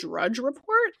breaks in the Drudge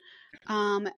Report.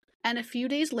 And a few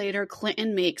days later,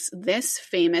 Clinton makes this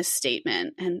famous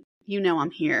statement. And you know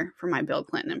I'm here for my Bill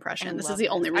Clinton impression. This is the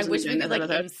only reason I wish we could like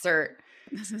insert.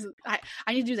 This is I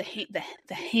need to do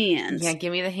the hands. Yeah,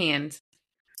 give me the hands.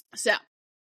 So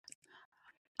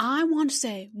I want to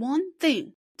say one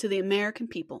thing to the American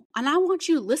people, and I want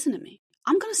you to listen to me.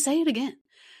 I'm going to say it again.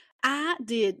 I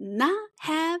did not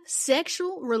have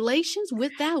sexual relations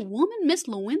with that woman, Miss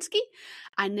Lewinsky.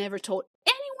 I never told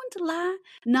anyone to lie,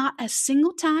 not a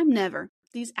single time, never.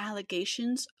 These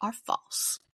allegations are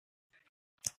false.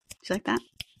 You like that?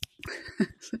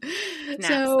 Snaps,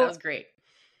 that was great.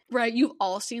 Right, you've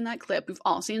all seen that clip. We've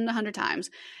all seen it 100 times.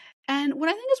 And what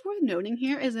I think is worth noting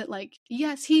here is that, like,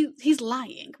 yes, he's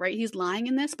lying, right? He's lying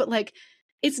in this, but, like,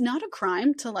 it's not a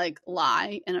crime to, like,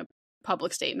 lie in a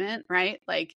public statement, right?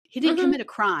 Like, he didn't commit a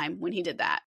crime when he did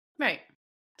that. Right.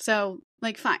 So,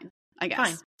 like, fine, I guess.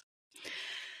 Fine.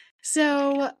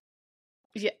 So,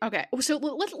 yeah, okay. So,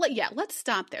 let's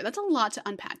stop there. That's a lot to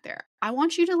unpack there. I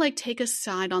want you to, like, take a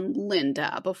side on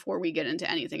Linda before we get into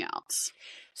anything else.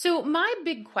 So, my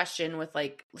big question with,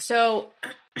 like, so...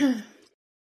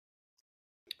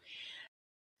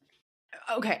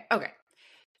 Okay.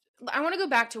 I want to go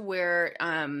back to where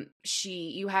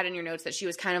you had in your notes that she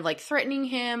was kind of like threatening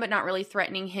him, but not really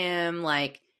threatening him.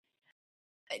 Like,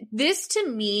 this to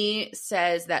me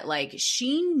says that, like,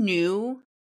 she knew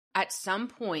at some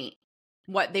point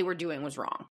what they were doing was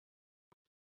wrong.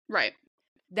 Right.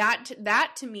 That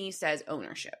to me says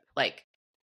ownership. Like,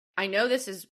 I know this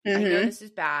is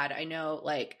bad. I know,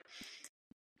 like,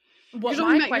 what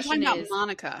my question is, you're talking about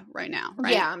Monica right now,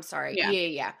 right? Yeah, I'm sorry.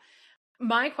 Yeah.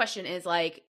 My question is,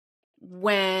 like,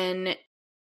 when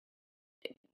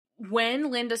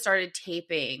Linda started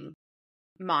taping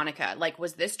Monica, like,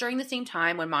 was this during the same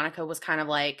time when Monica was kind of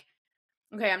like,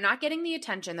 okay, I'm not getting the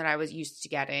attention that I was used to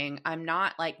getting. I'm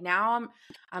not, like, now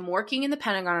I'm working in the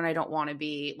Pentagon and I don't want to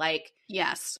be, like,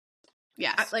 yes.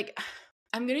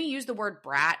 I'm going to use the word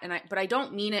brat, but I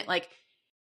don't mean it like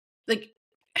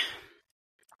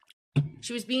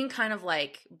she was being kind of,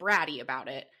 like, bratty about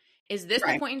it. Is this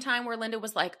the point in time where Linda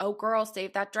was like, oh, girl,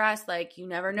 save that dress? Like, you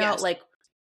never know. Yes. Like,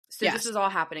 so this is all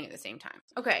happening at the same time.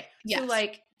 Okay. Yes. So,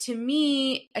 like, to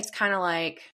me, it's kind of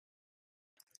like,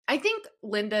 I think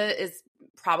Linda is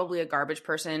probably a garbage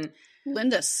person.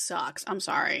 Linda sucks. I'm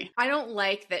sorry. I don't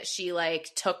like that she, like,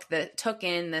 took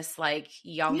in this, like,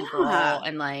 young girl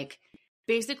and, like,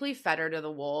 basically fed her to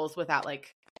the wolves without,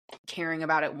 like, caring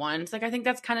about it once. Like, I think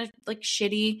that's kind of, like,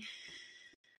 shitty.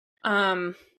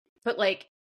 But, like,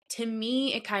 to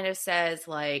me, it kind of says,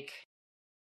 like,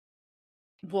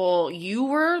 well, you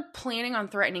were planning on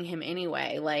threatening him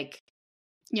anyway. Like,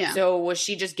 yeah. So was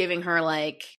she just giving her,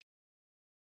 like,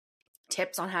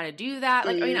 tips on how to do that?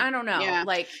 Like, I mean, I don't know. Yeah.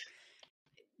 Like,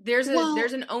 there's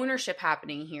an ownership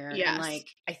happening here. Yes. And, like,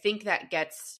 I think that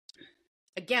gets,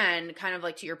 again, kind of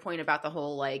like to your point about the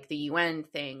whole, like, the UN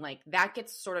thing, like, that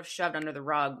gets sort of shoved under the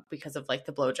rug because of, like,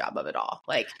 the blowjob of it all.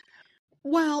 Like,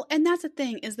 well, and that's the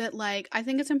thing is that, like, I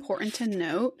think it's important to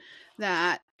note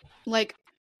that, like,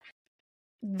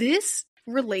 this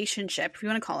relationship, if you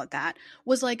want to call it that,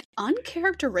 was, like,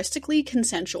 uncharacteristically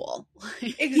consensual.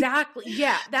 Exactly.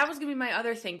 Yeah. That was going to be my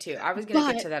other thing too. I was going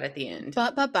to get to that at the end.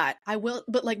 But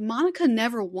like, Monica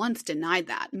never once denied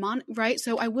that. Right?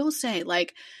 So I will say,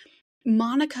 like,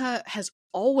 Monica has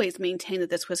always maintained that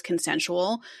this was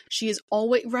consensual. She is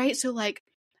always, right? So, like,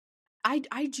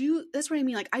 I do, that's what I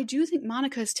mean. Like, I do think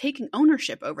Monica is taking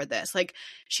ownership over this. Like,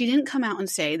 she didn't come out and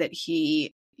say that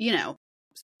he, you know,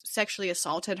 sexually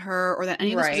assaulted her or that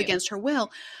any of this was against her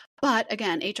will. But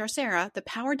again, HR Sarah, the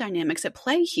power dynamics at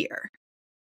play here.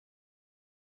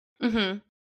 Mm-hmm.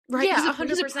 Right? Yeah,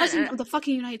 he's the president of the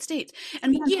fucking United States.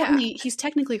 And more importantly, he's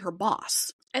technically her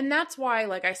boss. And that's why,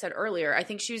 like I said earlier, I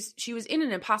think she was in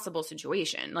an impossible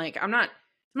situation. Like, I'm not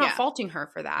faulting her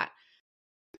for that.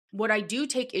 What I do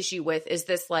take issue with is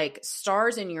this, like,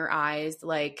 stars in your eyes.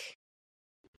 Like,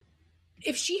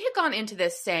 if she had gone into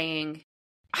this saying,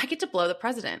 I get to blow the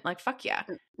president, like, fuck yeah.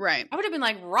 Right. I would have been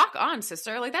like, rock on,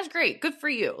 sister. Like, that's great. Good for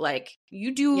you. Like,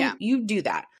 you do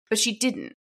that. But she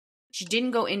didn't. She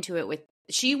didn't go into it with,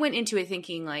 she went into it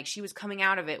thinking like she was coming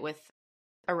out of it with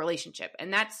a relationship.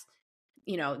 And that's,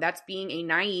 you know, that's being a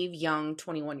naive young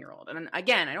 21-year-old. And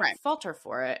again, I don't fault her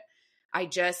for it. I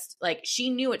just, like, she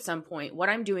knew at some point what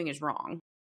I'm doing is wrong.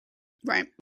 Right.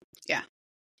 Yeah.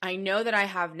 I know that I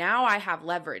have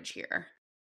leverage here.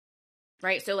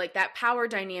 Right. So, like, that power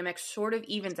dynamic sort of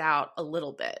evens out a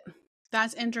little bit.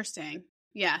 That's interesting.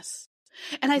 Yes.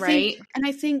 And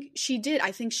I think she did.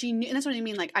 I think she knew, and that's what I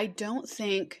mean. Like, I don't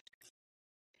think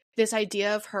this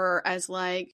idea of her as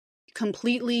like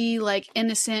completely like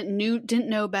innocent, didn't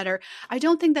know better. I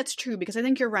don't think that's true, because I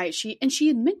think you're right. She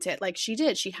admits it. Like, she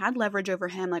did. She had leverage over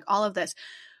him, like all of this.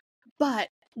 But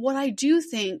what I do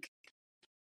think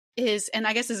is, and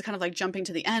I guess this is kind of like jumping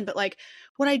to the end, but like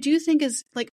what I do think is,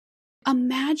 like,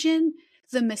 imagine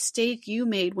the mistake you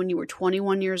made when you were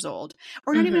 21 years old,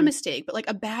 or not even a mistake, but like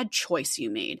a bad choice you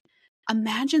made.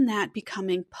 Imagine that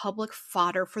becoming public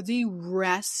fodder for the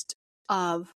rest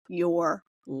of your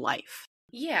life.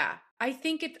 Yeah. I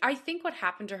think what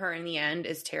happened to her in the end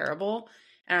is terrible.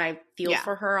 And I feel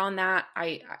for her on that.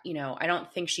 I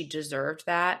don't think she deserved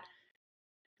that.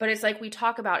 But it's like we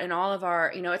talk about in all of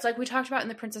our, it's like we talked about in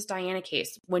the Princess Diana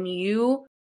case. When you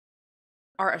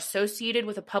are associated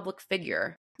with a public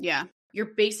figure, you're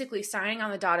basically signing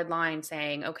on the dotted line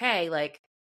saying, okay, like,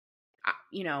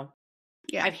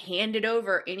 I've handed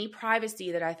over any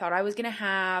privacy that I thought I was going to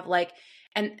have. Like,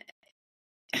 and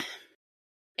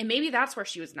maybe that's where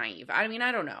she was naive. I mean,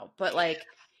 I don't know, but like,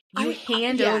 you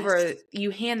hand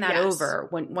that over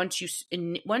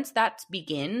once that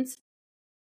begins.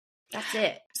 That's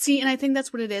it. See, and I think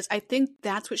that's what it is. I think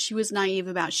that's what she was naive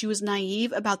about. She was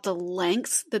naive about the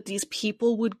lengths that these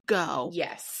people would go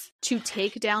to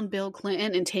take down Bill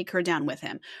Clinton and take her down with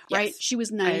him, right? She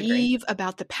was naive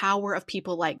about the power of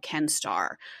people like Ken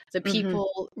Starr, the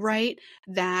people, right,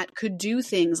 that could do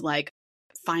things like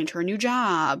find her a new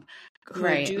job,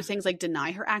 could do things like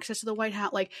deny her access to the White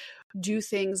House, like do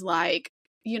things like,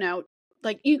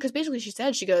 because basically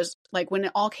she goes, like, when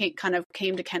it all came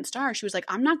to Ken Starr, she was like,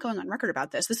 I'm not going on record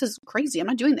about this. This is crazy. I'm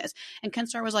not doing this. And Ken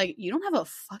Starr was like, you don't have a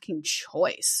fucking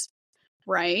choice.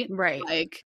 Right? Right.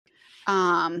 Like,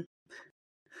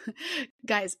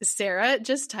 guys, Sarah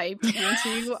just typed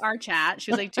into our chat.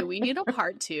 She was like, do we need a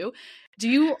part 2? Do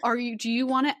you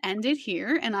want to end it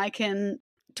here? And I can.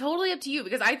 Totally up to you,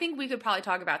 because I think we could probably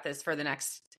talk about this for the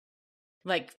next,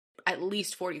 like, at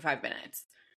least 45 minutes.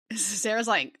 Sarah's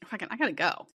like, fucking, I gotta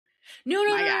go. No.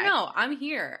 I'm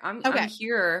here. I'm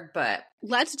here, but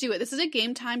let's do it. This is a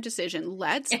game time decision.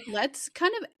 Let's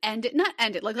kind of end it. Not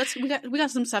end it. Like, we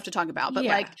got some stuff to talk about, but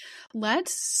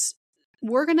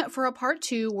for a part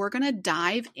 2, we're gonna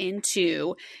dive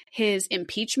into his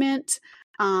impeachment,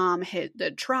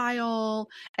 the trial,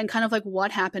 and kind of like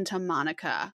what happened to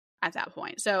Monica at that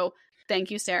point. So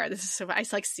thank you, Sarah. This is so, I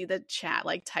like see the chat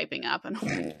like typing up,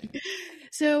 and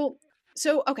so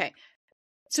okay.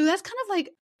 So that's kind of like,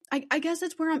 I guess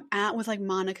that's where I'm at with like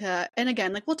Monica. And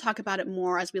again, like, we'll talk about it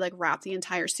more as we like wrap the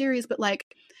entire series, but like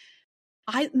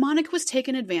Monica was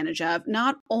taken advantage of,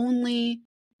 not only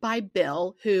by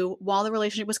Bill, who, while the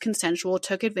relationship was consensual,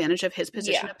 took advantage of his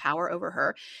position of power over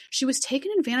her. She was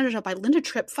taken advantage of by Linda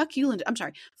Tripp. Fuck you,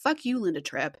 Linda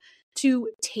Tripp, to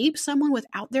tape someone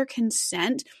without their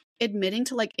consent, admitting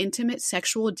to like intimate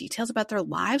sexual details about their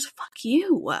lives. Fuck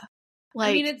you.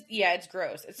 Like, I mean, it's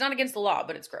gross. It's not against the law,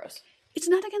 but it's gross. It's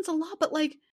not against the law, but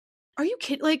like, are you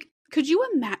kidding? Like, could you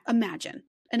imagine?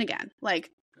 And again, like,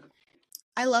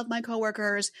 I love my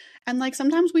coworkers, and like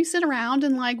sometimes we sit around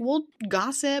and like we'll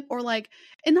gossip, or like,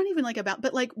 and not even like about,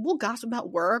 but like we'll gossip about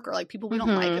work or like people we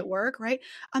don't like at work, right?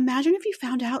 Imagine if you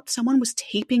found out someone was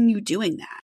taping you doing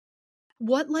that.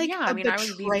 What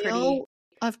betrayal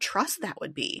of trust that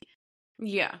would be.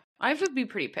 Yeah, I would be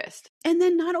pretty pissed. And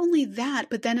then not only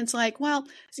that, but then it's like, well,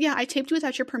 yeah, I taped you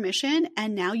without your permission,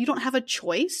 and now you don't have a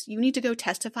choice. You need to go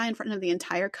testify in front of the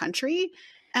entire country,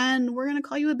 and we're going to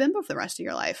call you a bimbo for the rest of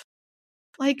your life.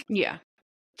 Like, yeah.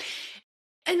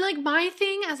 And like, my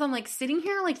thing, as I'm like sitting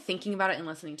here like thinking about it and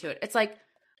listening to it, it's like,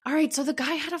 all right, so the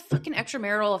guy had a fucking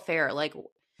extramarital affair. Like,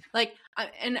 Like,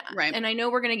 Right. and I know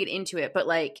we're going to get into it, but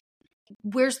like,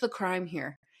 where's the crime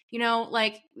here? You know,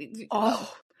 like,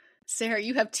 oh, Sarah,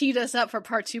 you have teed us up for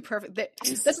part 2 perfect.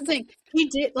 That's the thing. He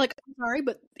did, like, I'm sorry,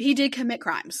 but he did commit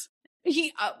crimes.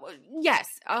 Yes,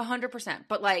 100%.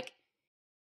 But like,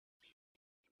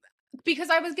 because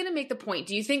I was going to make the point,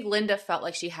 do you think Linda felt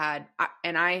like she had,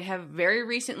 and I have very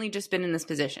recently just been in this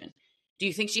position, do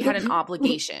you think she had an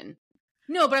obligation?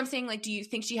 No, but I'm saying, like, do you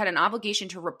think she had an obligation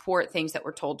to report things that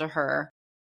were told to her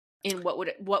in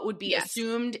what would be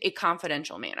assumed a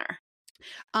confidential manner?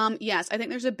 Yes, I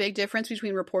think there's a big difference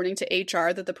between reporting to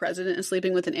HR that the president is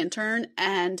sleeping with an intern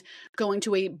and going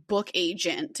to a book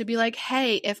agent to be like,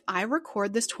 hey, if I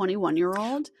record this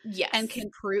 21-year-old and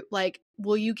can prove, like,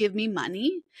 will you give me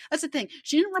money? That's the thing.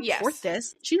 She didn't report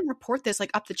this. She didn't report this, like,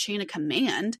 up the chain of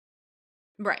command.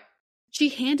 Right. She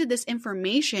handed this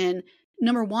information,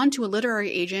 number 1, to a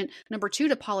literary agent, number 2,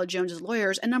 to Paula Jones's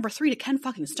lawyers, and number 3, to Ken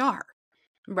fucking Starr.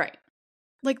 Right.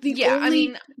 Like, the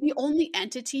only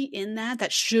entity in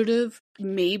that should have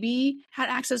maybe had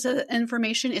access to the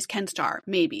information is Ken Starr,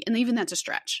 maybe. And even that's a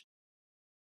stretch.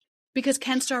 Because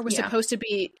Ken Starr was supposed to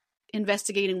be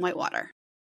investigating Whitewater.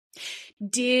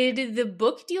 Did the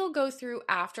book deal go through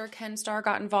after Ken Starr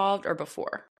got involved or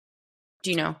before? Do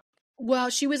you know?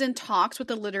 Well, she was in talks with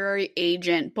the literary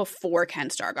agent before Ken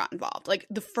Starr got involved. Like,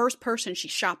 the first person she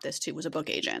shopped this to was a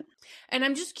book agent. And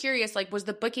I'm just curious, like, was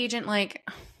the book agent like...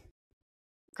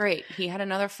 Great. He had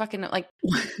another fucking, like,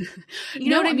 you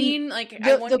know what I mean? Like,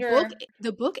 I wonder.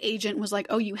 The book agent was like,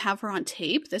 oh, you have her on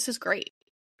tape? This is great.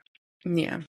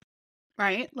 Yeah.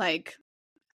 Right? Like,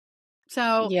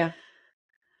 so. Yeah.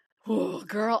 Oh,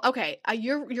 girl. Okay.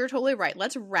 You're totally right.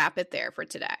 Let's wrap it there for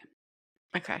today.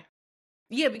 Okay.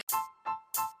 Yeah.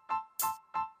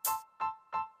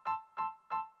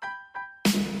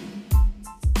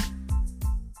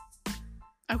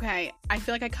 Okay. I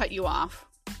feel like I cut you off.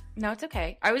 No, it's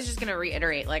okay. I was just going to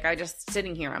reiterate, like, I just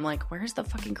sitting here, I'm like, where's the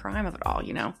fucking crime of it all,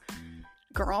 you know?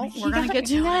 Girl, like, we're going to get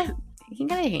to it. He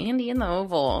got a handy in the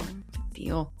oval. Big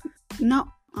deal. No.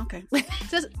 Okay.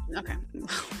 Okay.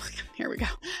 Here we go.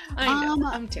 I know.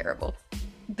 I'm terrible.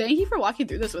 Thank you for walking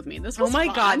through this with me. This was Oh my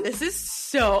fun. God, this is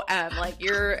so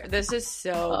this is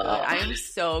so good. I am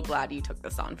so glad you took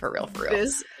this on for real.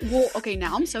 Okay,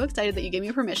 now I'm so excited that you gave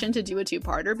me permission to do a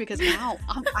 2-parter because now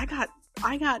I got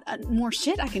more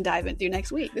shit I can dive into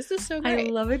next week. This is so great.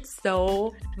 I love it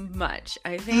so much.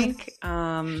 I think,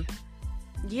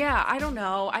 yeah, I don't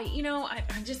know. I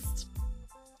just,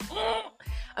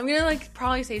 I'm going to like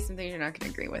probably say some things you're not going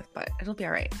to agree with, but it'll be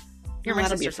all right. You're my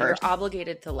sister, so you're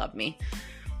obligated to love me.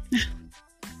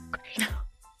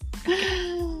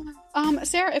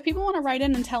 Sarah, if people want to write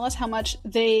in and tell us how much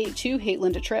they too hate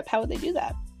Linda Tripp, how would they do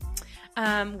that?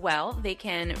 Well, they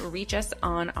can reach us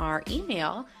on our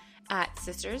email at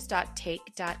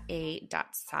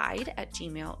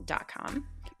sisters.take.a.side@gmail.com.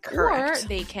 Correct. Or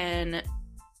they can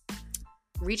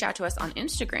reach out to us on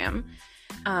Instagram.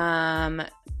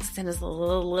 Send us a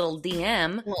little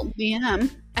DM.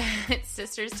 At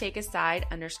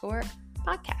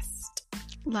sisterstakeaside_podcast.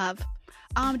 Love.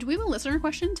 Do we have a listener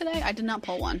question today? I did not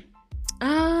pull one.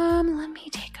 Let me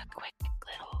take a quick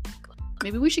little.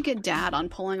 Maybe we should get Dad on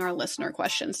pulling our listener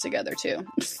questions together too.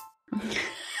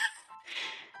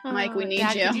 Mike, we need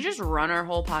Dad, you. Could you just run our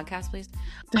whole podcast, please?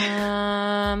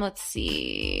 Let's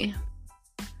see.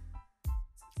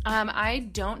 I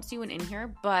don't see one in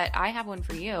here, but I have one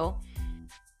for you.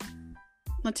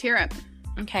 Let's hear it.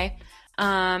 Okay.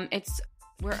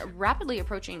 We're rapidly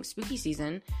approaching spooky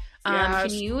season.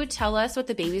 Yes. Can you tell us what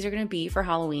the babies are going to be for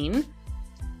Halloween?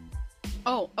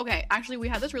 Oh, okay. Actually, we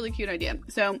had this really cute idea.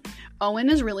 So,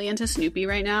 Owen is really into Snoopy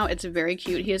right now. It's very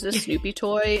cute. He has a Snoopy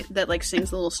toy that like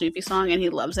sings the little Snoopy song, and he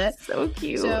loves it. So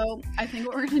cute. So, I think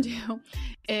what we're gonna do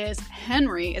is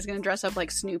Henry is gonna dress up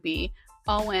like Snoopy.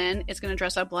 Owen is gonna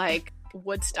dress up like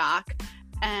Woodstock,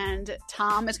 and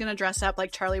Tom is gonna dress up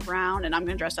like Charlie Brown, and I'm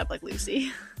gonna dress up like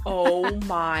Lucy. Oh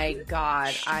my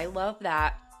God, I love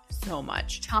that so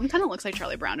much. Tom kind of looks like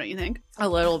Charlie Brown, don't you think? A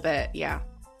little bit, yeah.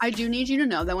 I do need you to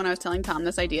know that when I was telling Tom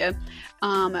this idea,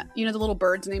 the little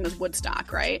bird's name is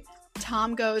Woodstock, right?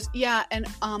 Tom goes, yeah, and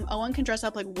Owen can dress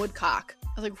up like Woodcock.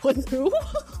 I was like, what? Who?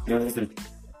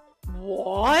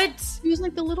 What? He was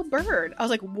like the little bird. I was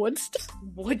like, Woodstock?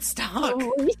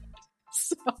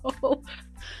 So,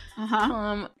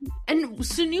 and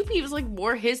Snoopy was like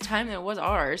more his time than it was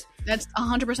ours. That's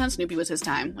 100% Snoopy was his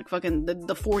time, like fucking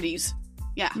the 40s.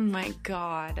 Yeah. Oh my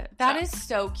God. That is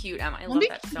so cute, Emma. I love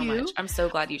that so much. I'm so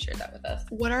glad you shared that with us.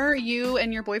 What are you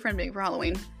and your boyfriend doing for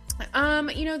Halloween?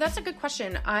 That's a good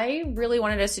question. I really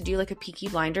wanted us to do like a Peaky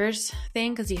Blinders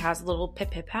thing because he has a little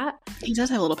Pip Pip hat. He does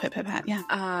have a little Pip Pip hat, yeah.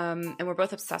 And we're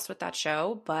both obsessed with that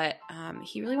show, but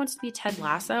he really wants to be Ted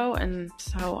Lasso, and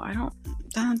so I don't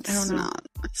know.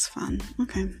 It's fun.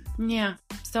 Okay. Yeah.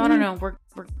 So I don't know.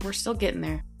 We're still getting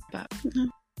there, but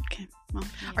okay. Well,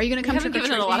 are you gonna come trick or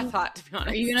treating? A lot of thought, to be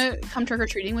honest. Are you gonna come trick or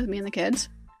treating with me and the kids?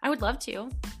 I would love to.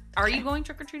 Are you going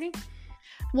trick or treating?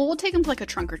 Well, we'll take them to like a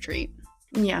trunk or treat.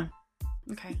 Yeah.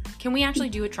 Okay. Can we actually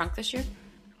do a trunk this year?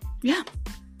 Yeah.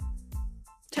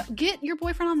 Get your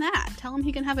boyfriend on that. Tell him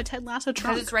he can have a Ted Lasso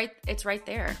trunk. Because it's right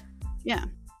there. Yeah.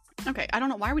 Okay. I don't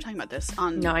know. Why are we talking about this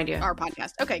on no idea. Our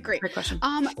podcast? Okay, great. Great question.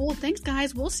 Well, thanks,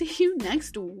 guys. We'll see you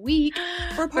next week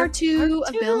for part two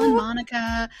of Bill and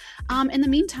Monica. In the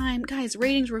meantime, guys,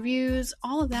 ratings, reviews,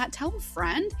 all of that. Tell a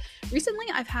friend. Recently,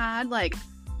 I've had like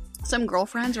some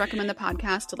girlfriends recommend the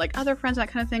podcast to like other friends, that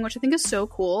kind of thing, which I think is so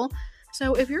cool.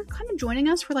 So if you're kind of joining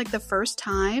us for like the first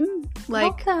time,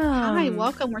 like, hi,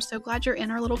 welcome. We're so glad you're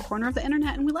in our little corner of the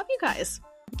internet, and we love you guys.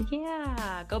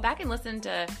 Yeah. Go back and listen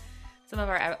to some of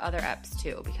our other eps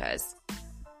too, because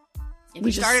if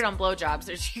we started on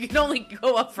blowjobs, you can only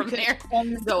go up from there.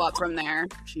 Only go up from there.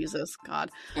 Jesus, God.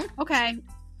 Okay.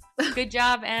 Good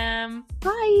job, Em.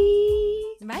 Bye.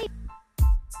 Bye.